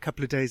 And a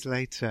couple of days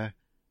later,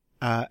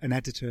 an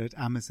editor at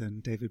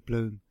Amazon, David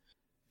Bloom,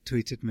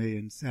 tweeted me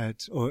and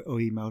said, or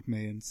emailed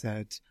me and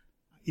said,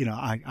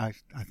 I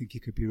think you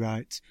could be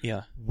right.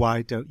 Yeah.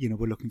 Why don't,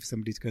 we're looking for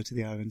somebody to go to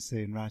the RNC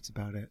and write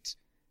about it.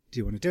 Do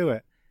you want to do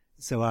it?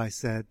 So I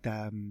said,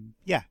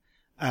 yeah.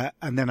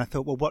 And then I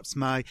thought, well,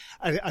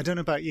 I don't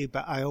know about you,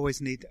 but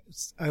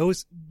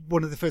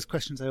one of the first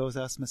questions I always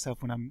ask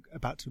myself when I'm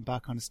about to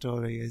embark on a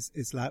story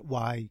is like,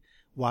 why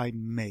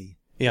me?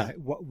 Yeah. Like,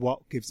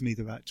 what gives me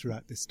the right to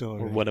write this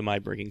story? Or what am I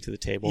bringing to the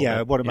table?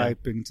 Yeah. What am I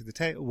bringing to the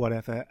table?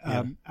 Whatever.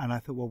 Yeah. And I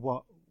thought,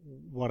 well,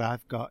 what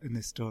I've got in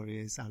this story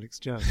is Alex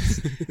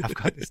Jones. I've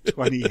got this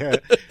 20-year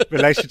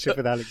relationship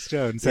with Alex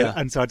Jones.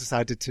 And so I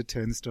decided to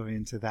turn the story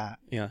into that.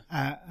 Yeah.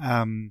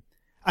 And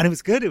it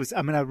was good.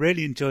 I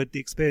really enjoyed the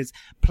experience.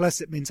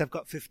 Plus it means I've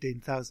got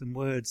 15,000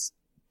 words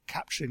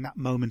capturing that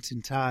moment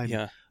in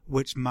time,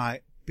 which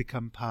might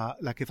become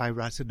part, like if I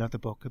write a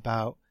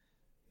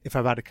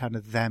kind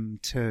of them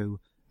too,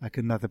 like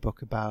another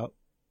book about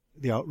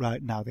the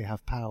alt-right, now they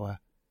have power.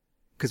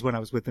 Because when I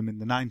was with them in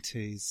the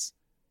 90s,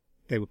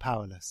 they were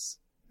powerless,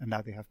 and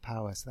now they have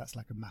power, so that's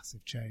like a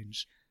massive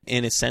change.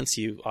 In a sense,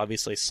 you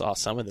obviously saw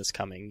some of this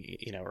coming,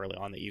 early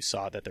on, that you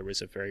saw that there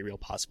was a very real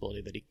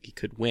possibility that he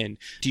could win.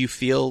 Do you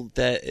feel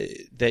that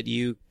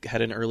you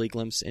had an early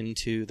glimpse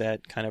into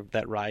that kind of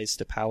that rise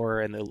to power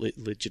and the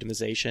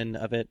legitimization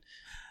of it?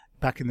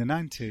 Back in the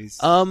 90s?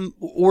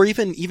 Or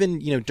even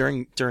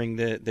during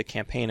the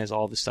campaign, as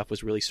all this stuff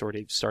was really sort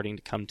of starting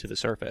to come to the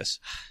surface?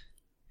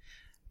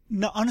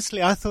 No,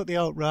 honestly, I thought the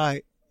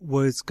alt-right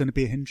was going to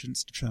be a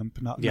hindrance to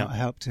Trump, not a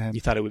help to him.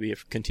 You thought it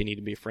would continue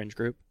to be a fringe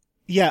group?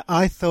 Yeah,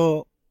 I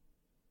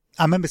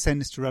remember saying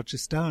this to Roger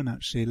Stone,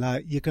 actually,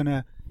 like, you're going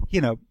to,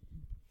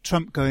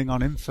 Trump going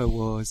on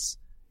InfoWars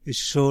is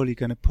surely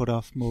going to put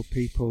off more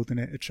people than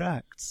it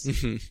attracts.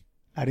 Mm-hmm.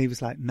 And he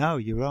was like, no,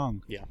 you're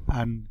wrong. Yeah.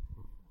 And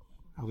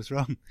I was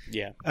wrong.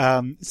 Yeah.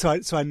 So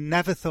I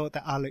never thought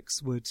that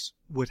Alex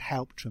would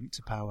help Trump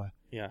to power.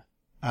 Yeah.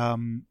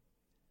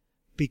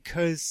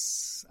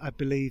 Because I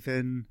believe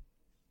in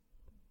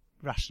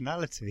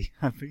rationality.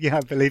 I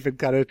believe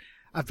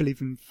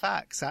in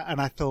facts, and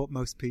I thought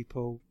most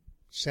people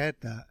shared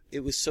that.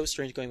 It was so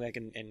strange going back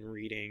and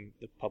reading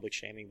the Public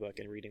Shaming book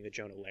and reading the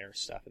Jonah Lehrer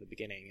stuff at the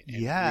beginning,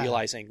 and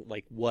realizing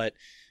like what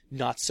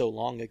not so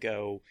long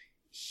ago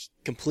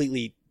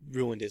completely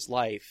ruined his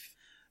life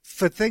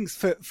for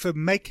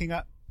making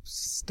up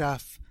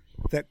stuff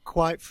that,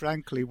 quite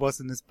frankly,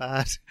 wasn't as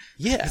bad.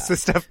 Yeah, as the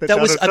stuff that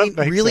Donald Trump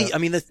makes really. up.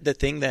 The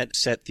thing that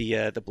set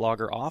the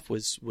blogger off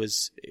was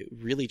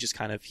really just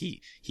kind of he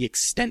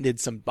extended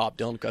some Bob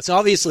Dylan quotes. So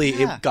obviously,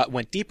 it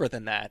went deeper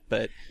than that,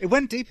 but it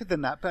went deeper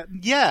than that. But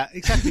yeah,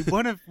 exactly.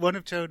 one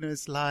of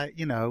Jonah's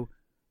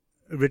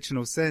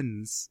original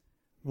sins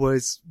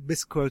was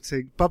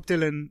misquoting. Bob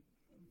Dylan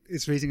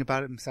is reading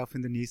about himself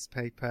in the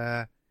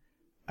newspaper.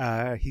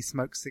 He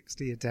smokes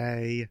 60 a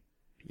day.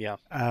 Yeah.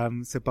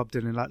 So Bob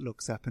Dylan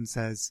looks up and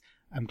says,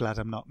 "I'm glad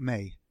I'm not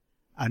me,"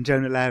 and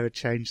Jonah Lehrer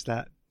changed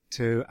that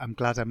to, "I'm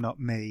glad I'm not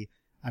me.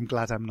 I'm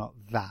glad I'm not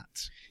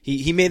that."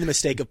 He made the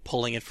mistake of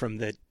pulling it from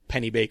the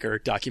Penny Baker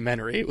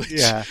documentary,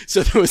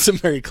 so there was some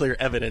very clear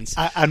evidence.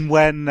 And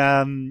when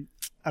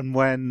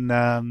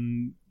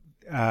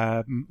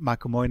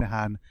Michael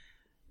Moynihan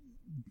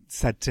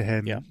said to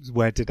him,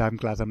 "Where did 'I'm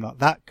glad I'm not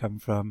that' come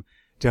from?"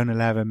 Jonah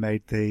Lehrer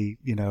made the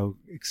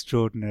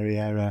extraordinary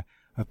error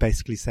of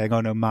basically saying, "Oh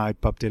no, my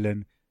Bob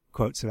Dylan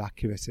quotes are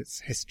accurate.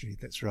 It's history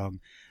that's wrong.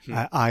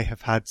 I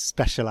have had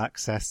special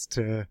access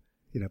to,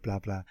 blah,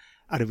 blah."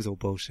 And it was all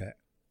bullshit.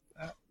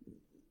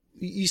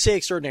 You say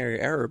extraordinary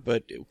error,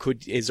 but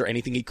is there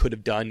anything he could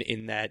have done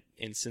in that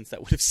instance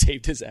that would have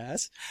saved his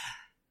ass?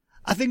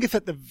 I think if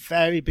at the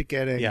very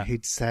beginning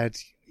he'd said,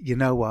 "You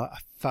know what? I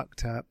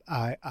fucked up.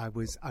 I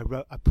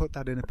put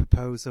that in a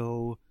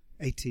proposal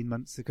 18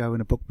 months ago,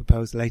 in a book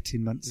proposal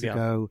 18 months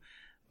ago.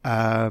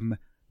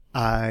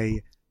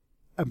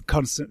 I'm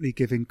constantly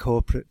giving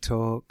corporate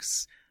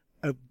talks,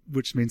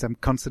 which means I'm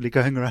constantly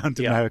going around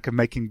America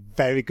making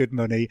very good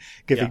money,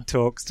 giving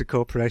talks to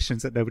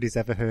corporations that nobody's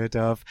ever heard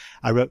of.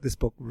 I wrote this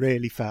book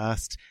really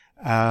fast.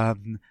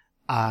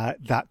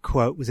 That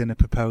quote was in a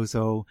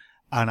proposal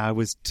and I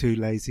was too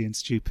lazy and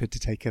stupid to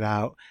take it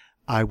out.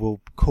 I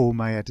will call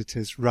my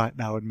editors right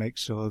now and make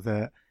sure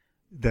that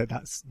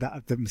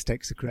the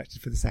mistakes are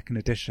corrected for the second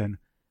edition.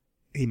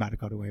 He might have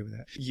got away with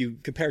it. You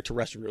compare it to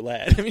Russian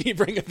roulette. I mean, you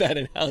bring up that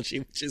analogy,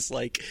 which is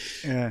like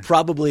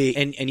probably,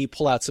 and you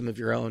pull out some of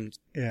your own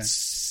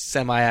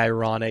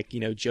semi-ironic,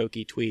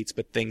 jokey tweets,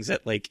 but things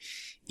that like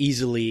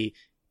easily,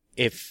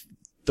 if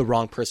the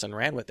wrong person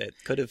ran with it,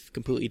 could have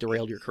completely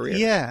derailed your career.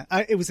 Yeah,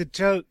 it was a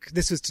joke.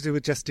 This was to do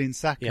with Justine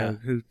Sacco,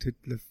 who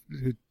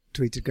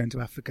tweeted going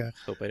to Africa.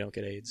 Hope I don't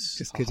get AIDS.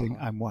 Just kidding,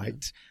 I'm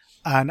white.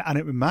 And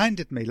it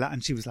reminded me,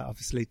 and she was like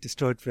obviously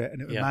destroyed for it,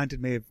 and it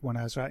reminded me of when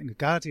I was writing The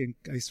Guardian.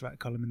 I used to write a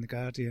column in The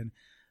Guardian,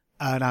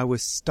 and I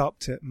was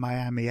stopped at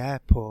Miami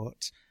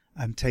airport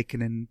and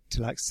taken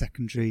into like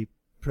secondary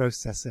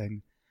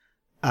processing,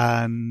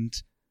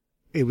 and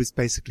it was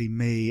basically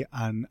me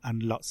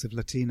and lots of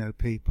Latino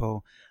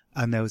people,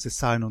 and there was a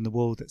sign on the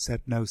wall that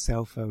said no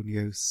cell phone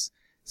use.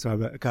 So I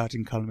wrote a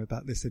Guardian column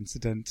about this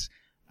incident,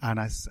 and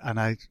I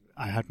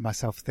had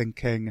myself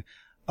thinking,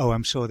 oh,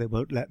 I'm sure they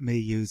won't mind me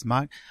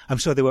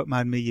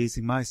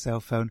using my cell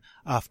phone.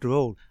 After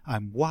all,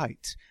 I'm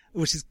white,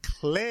 which is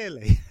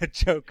clearly a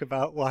joke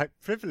about white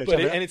privilege. But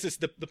it's just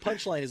the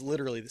punchline is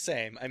literally the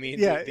same. I mean,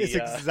 it's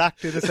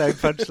exactly the same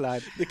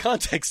punchline. The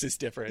context is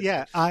different.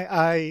 Yeah,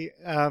 I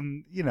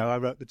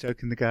wrote the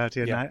joke in The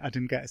Guardian. Yeah. I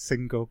didn't get a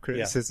single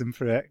criticism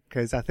for it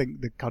because I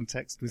think the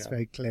context was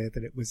very clear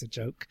that it was a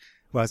joke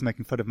where I was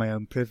making fun of my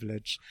own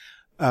privilege.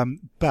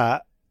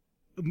 But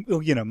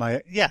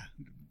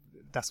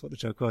that's what the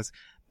joke was.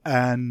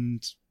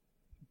 But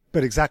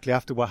exactly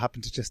after what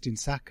happened to Justine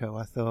Sacco,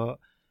 I thought,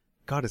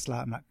 God, I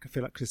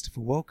feel like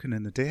Christopher Walken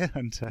in The Deer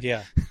Hunter.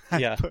 Yeah.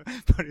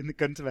 Putting the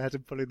gun to my head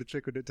and pulling the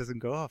trigger and it doesn't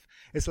go off.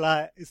 It's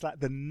like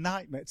the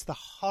nightmare. It's the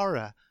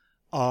horror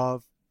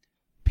of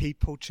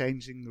people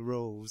changing the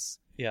rules.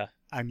 Yeah.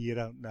 And you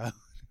don't know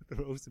the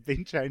rules have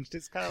been changed.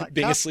 It's kind of like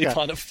being Kafka. Asleep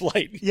on a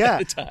flight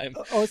at a time.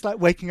 Or it's like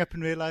waking up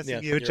and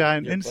realizing you're a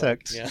giant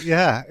insect.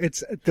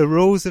 It's the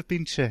rules have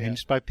been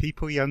changed by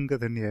people younger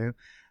than you,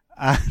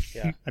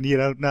 and you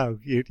don't know.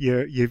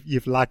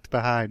 You've lagged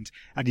behind,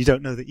 and you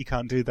don't know that you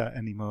can't do that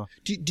anymore.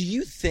 Do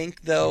you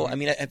think though? I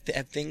mean,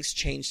 have things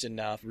changed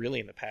enough, really,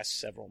 in the past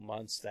several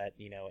months that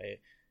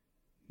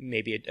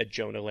maybe a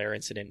Jonah Lehrer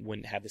incident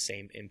wouldn't have the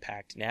same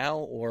impact now?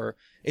 Or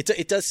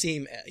it does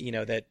seem,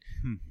 that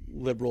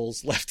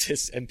liberals,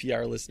 leftists,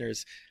 NPR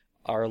listeners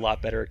are a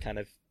lot better at kind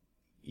of,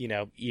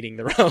 eating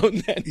their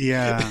own than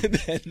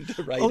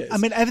the right is. I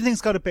mean,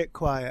 everything's got a bit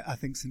quiet, I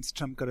think, since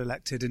Trump got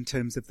elected in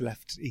terms of the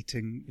left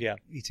eating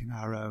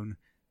our own.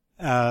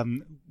 I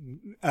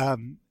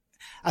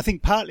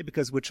think partly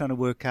because we're trying to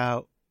work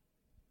out,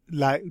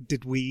 like,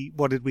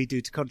 what did we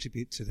do to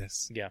contribute to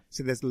this? Yeah.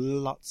 So there's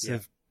lots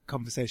of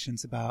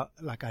conversations about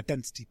like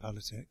identity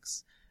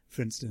politics,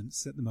 for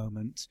instance, at the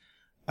moment,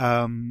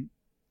 and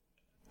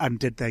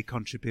did they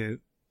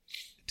contribute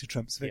to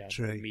Trump's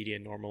victory? Media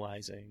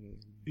normalizing.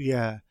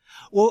 Yeah,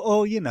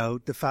 or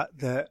the fact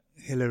that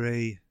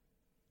Hillary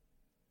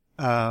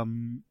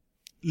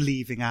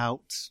leaving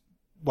out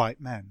white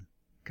men,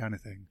 kind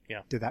of thing.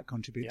 Yeah, did that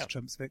contribute to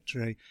Trump's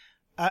victory?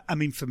 I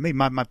mean, for me,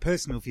 my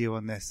personal view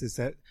on this is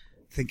that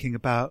thinking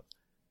about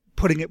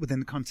putting it within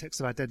the context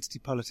of identity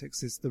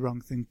politics is the wrong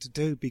thing to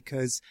do,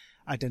 because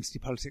identity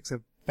politics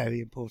are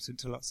very important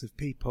to lots of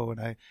people,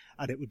 and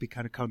it would be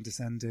kind of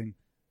condescending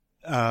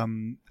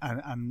and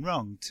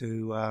wrong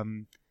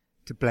to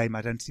blame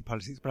identity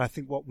politics. But I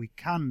think what we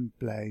can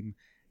blame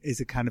is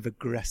a kind of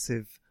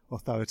aggressive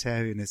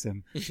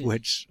authoritarianism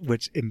which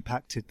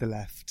impacted the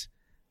left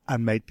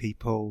and made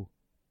people,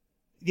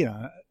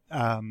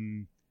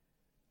 and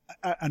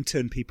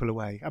turned people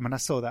away. I mean, I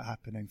saw that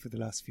happening for the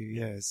last few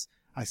years.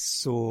 I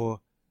said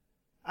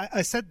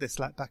this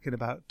like back in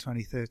about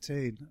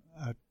 2013,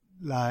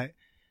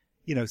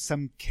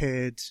 some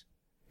kid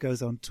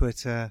goes on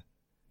Twitter,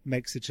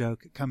 makes a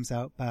joke, it comes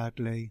out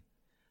badly.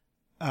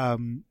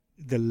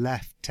 The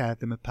left tear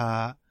them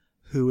apart.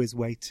 Who is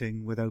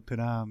waiting with open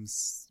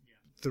arms?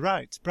 The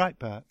right,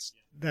 Breitbart.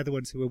 They're the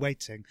ones who are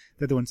waiting.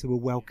 They're the ones who are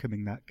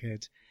welcoming that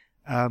kid.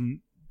 But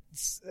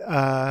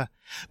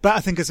I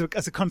think as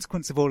a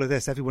consequence of all of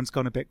this, everyone's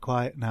gone a bit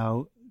quiet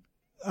now.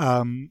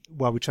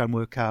 While we try and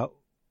work out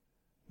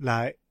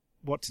like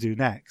what to do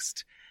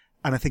next.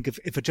 And I think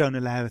if a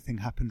Jonah Lehrer thing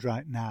happened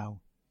right now,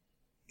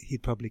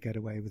 he'd probably get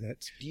away with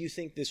it. Do you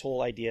think this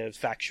whole idea of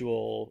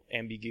factual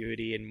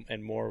ambiguity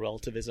and moral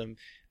relativism,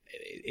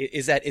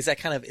 is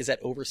that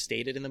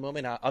overstated in the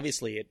moment?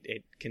 Obviously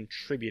it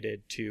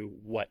contributed to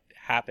what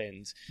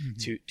happened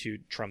to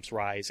Trump's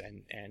rise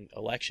and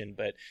election,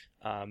 but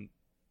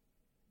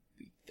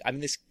I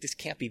mean, this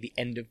can't be the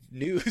end of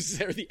news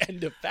or the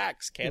end of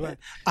facts, can it?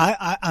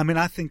 I mean,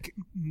 I think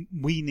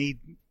we need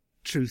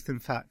truth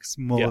and facts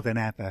more than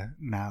ever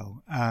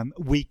now.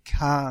 We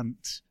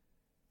can't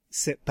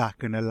sit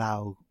back and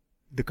allow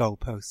the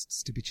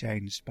goalposts to be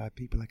changed by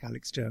people like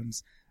Alex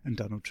Jones and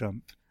Donald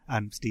Trump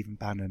and Stephen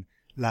Bannon.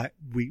 Like,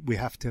 we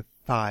have to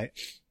fight.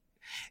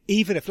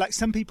 Even if, like,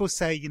 some people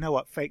say, you know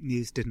what, fake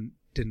news didn't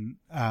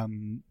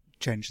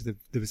change the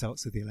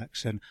results of the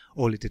election.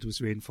 All it did was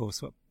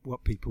reinforce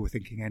what people were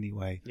thinking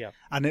anyway. Yeah.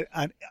 And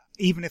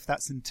even if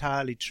that's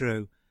entirely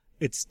true,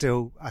 it's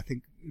still, I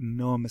think,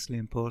 enormously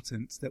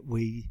important that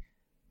we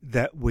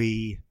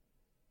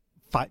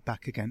fight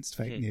back against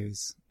fake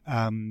news.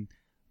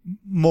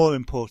 More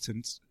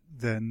important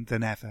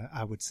than ever,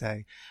 I would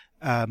say,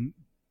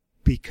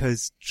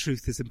 because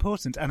truth is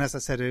important. And as I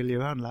said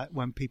earlier on, like,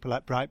 when people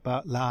like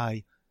Breitbart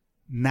lie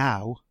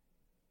now,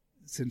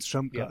 since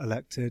Trump got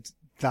elected,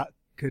 that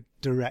could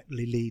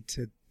directly lead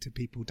to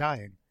people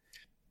dying.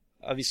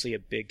 Obviously, a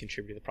big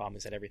contributor to the problem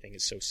is that everything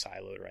is so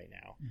siloed right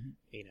now,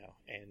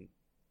 and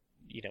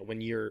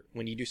when you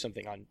do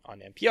something on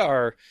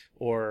NPR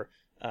or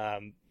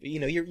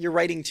you're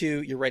writing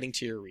to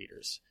your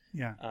readers.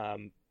 Yeah.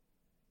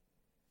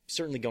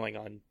 Certainly going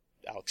on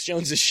Alex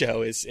Jones's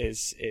show is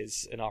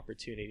an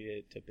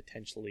opportunity to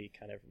potentially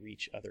kind of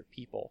reach other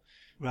people.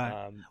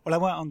 Right. Well, I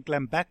went on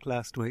Glenn Beck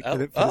last week for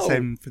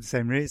the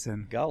same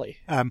reason. Golly.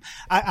 And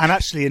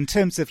actually, in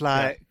terms of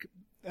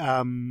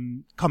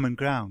common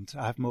ground,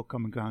 I have more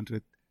common ground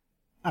with.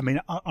 I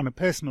mean, on a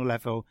personal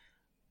level,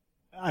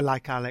 I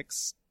like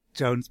Alex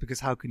Jones because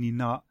how can you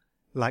not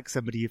like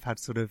somebody you've had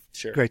sort of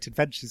great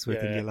adventures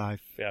with in your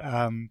life?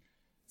 Yeah.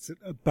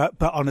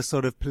 But on a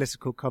sort of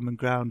political common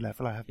ground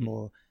level, I have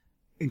more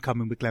in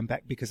common with Glenn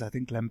Beck because I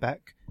think Glenn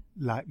Beck,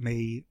 like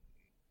me,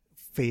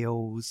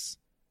 feels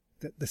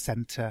that the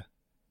centre.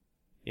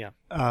 Yeah.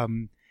 I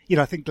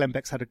think Glenn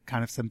Beck's had a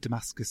kind of some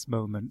Damascus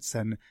moments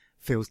and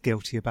feels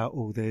guilty about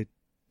all the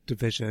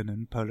division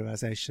and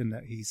polarization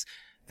that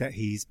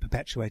he's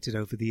perpetuated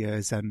over the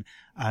years and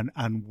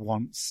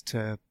wants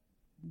to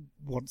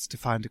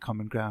find a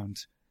common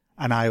ground.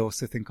 And I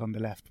also think on the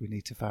left we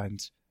need to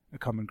find a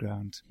common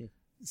ground. Yeah.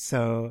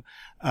 So,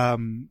 but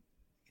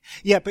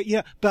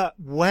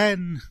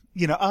when,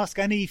 ask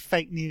any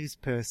fake news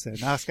person,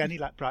 ask any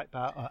like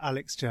Breitbart or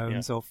Alex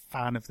Jones or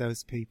fan of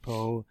those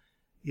people,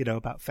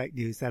 about fake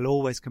news, they'll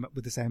always come up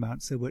with the same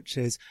answer, which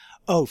is,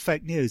 oh,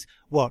 fake news.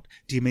 What?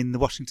 Do you mean the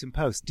Washington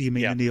Post? Do you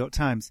mean the New York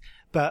Times?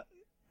 But,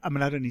 I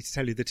mean, I don't need to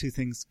tell you the two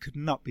things could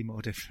not be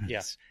more different.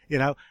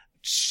 Yeah.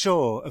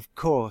 Sure, of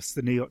course,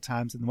 the New York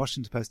Times and the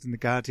Washington Post and the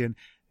Guardian,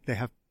 they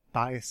have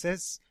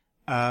biases.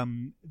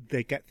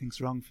 They get things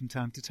wrong from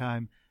time to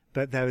time,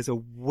 but there is a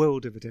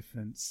world of a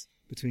difference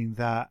between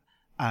that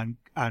and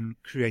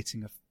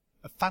creating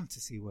a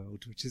fantasy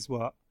world, which is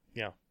what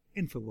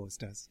InfoWars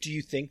does. Do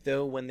you think,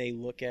 though, when they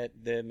look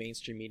at the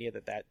mainstream media,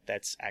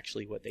 that's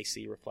actually what they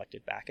see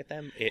reflected back at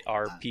them?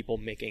 Are people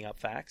making up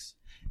facts?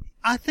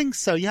 I think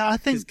so, yeah. I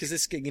think because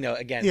this,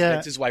 again,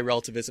 this is why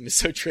relativism is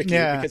so tricky.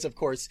 Yeah. Because of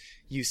course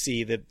you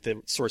see the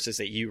sources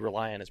that you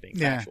rely on as being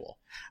factual.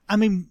 I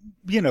mean,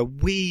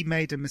 we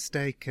made a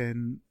mistake,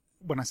 and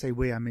when I say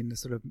we, I mean the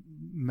sort of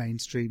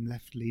mainstream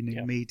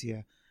left-leaning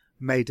media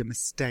made a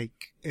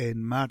mistake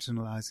in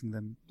marginalising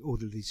them all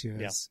of these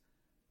years,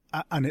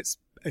 and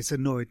it's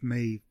annoyed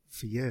me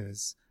for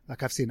years.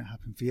 Like, I've seen it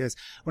happen for years.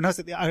 When I was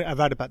I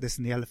read about this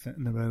in The Elephant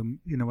in the Room,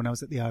 when I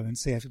was at the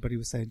RNC, everybody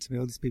was saying to me,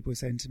 all these people were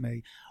saying to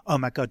me, oh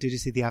my God, did you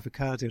see the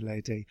avocado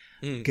lady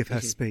give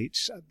her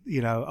speech?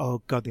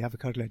 Oh God, the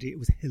avocado lady, it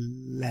was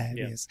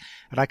hilarious. Yeah.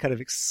 And I kind of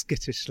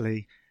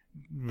skittishly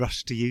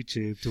rushed to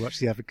YouTube to watch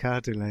the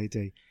avocado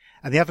lady.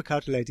 And the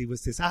avocado lady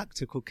was this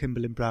actor called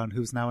Kimberly Brown,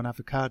 who's now an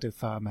avocado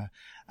farmer.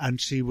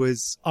 And she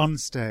was on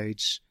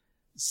stage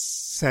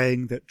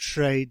saying that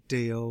trade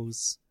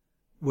deals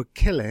were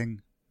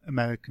killing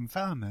American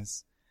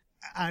farmers.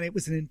 And it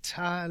was an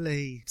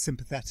entirely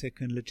sympathetic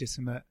and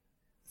legitimate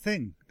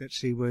thing that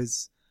she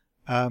was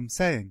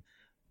saying.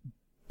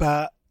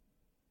 But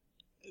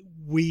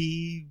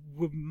we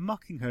were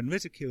mocking her and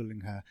ridiculing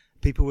her.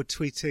 People were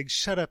tweeting,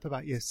 shut up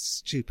about your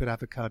stupid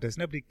avocados.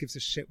 Nobody gives a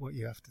shit what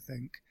you have to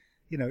think,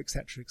 et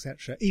cetera, et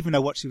cetera. Even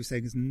though what she was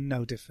saying is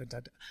no different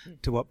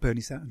to what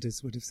Bernie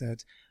Sanders would have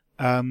said.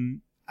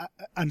 And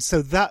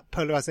so that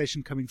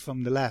polarization coming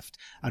from the left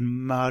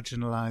and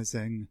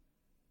marginalizing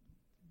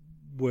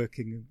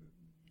working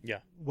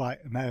white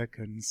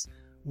Americans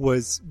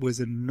was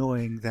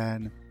annoying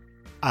then,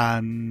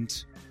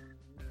 and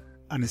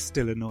is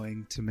still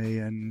annoying to me,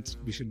 and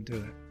we shouldn't do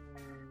it.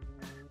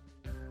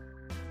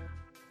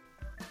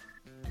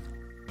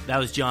 That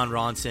was Jon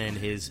Ronson.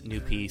 His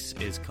new piece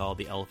is called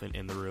The Elephant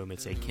in the Room.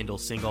 It's a Kindle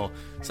single,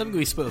 something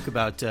we spoke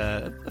about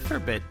a fair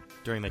bit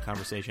during the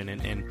conversation,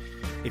 and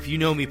if you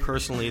know me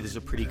personally, there's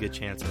a pretty good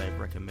chance that I've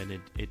recommended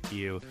it to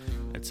you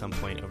at some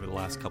point over the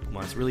last couple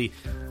months. Really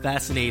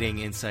fascinating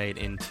insight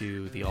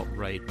into the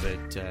alt-right,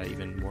 but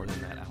even more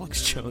than that,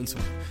 Alex Jones,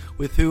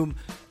 with whom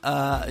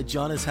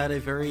John has had a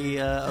very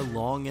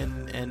long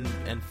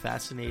and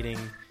fascinating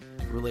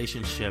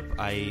relationship.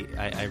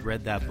 I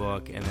read that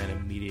book and then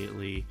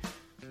immediately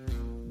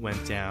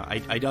went down.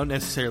 I don't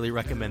necessarily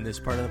recommend this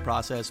part of the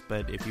process,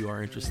 but if you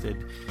are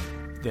interested,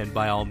 then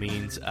by all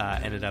means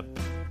ended up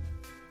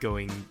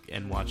going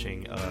and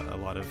watching a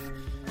lot of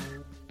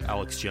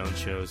Alex Jones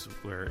shows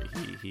where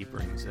he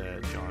brings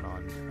John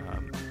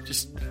on.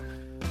 Just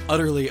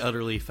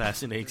utterly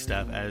fascinating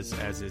stuff, as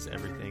is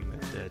everything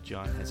that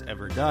John has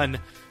ever done.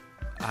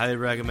 I highly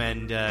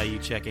recommend you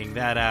checking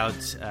that out.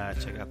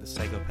 Check out the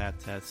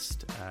Psychopath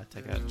Test.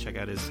 Check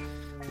out his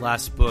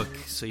last book,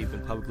 So You've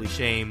Been Publicly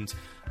Shamed.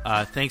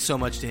 Thanks so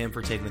much to him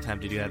for taking the time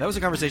to do that. That was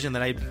a conversation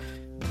that I'd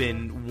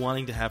been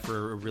wanting to have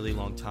for a really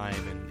long time,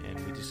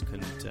 and we just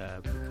couldn't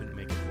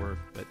make it work.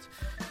 But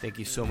thank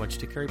you so much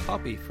to Carrie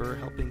Poppy for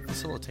helping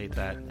facilitate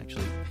that.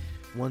 Actually,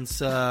 once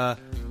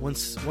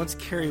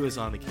Carrie was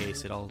on the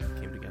case, it all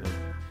came together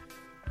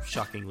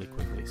shockingly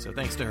quickly. So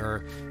thanks to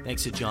her,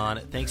 thanks to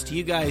John, thanks to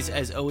you guys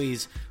as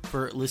always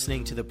for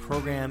listening to the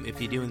program. If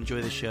you do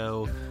enjoy the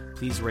show,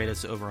 please rate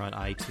us over on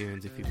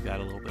iTunes. If you've got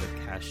a little bit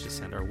of cash to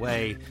send our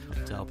way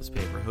to help us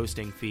pay for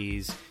hosting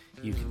fees,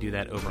 you can do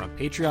that over on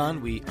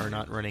Patreon. We are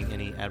not running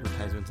any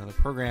advertisements on the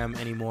program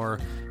anymore,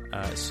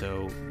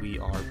 so we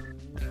are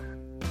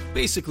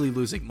basically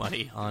losing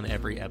money on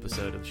every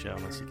episode of the show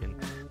unless you can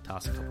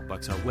toss a couple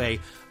bucks our way.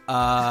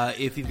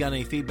 If you've got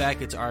any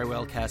feedback, it's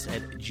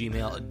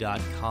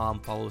riolcast@gmail.com.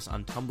 Follow us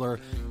on Tumblr.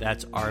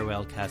 That's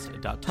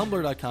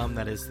riolcast.tumblr.com.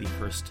 That is the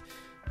first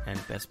and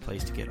best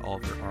place to get all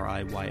of your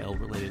RIYL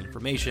related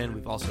information.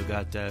 We've also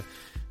got a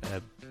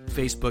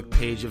Facebook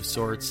page of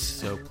sorts,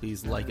 so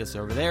please like us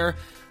over there.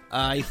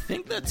 I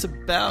think that's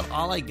about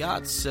all I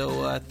got,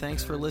 so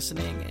thanks for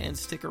listening, and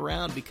stick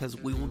around because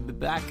we will be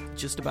back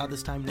just about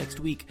this time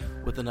next week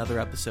with another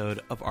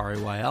episode of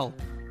RIYL.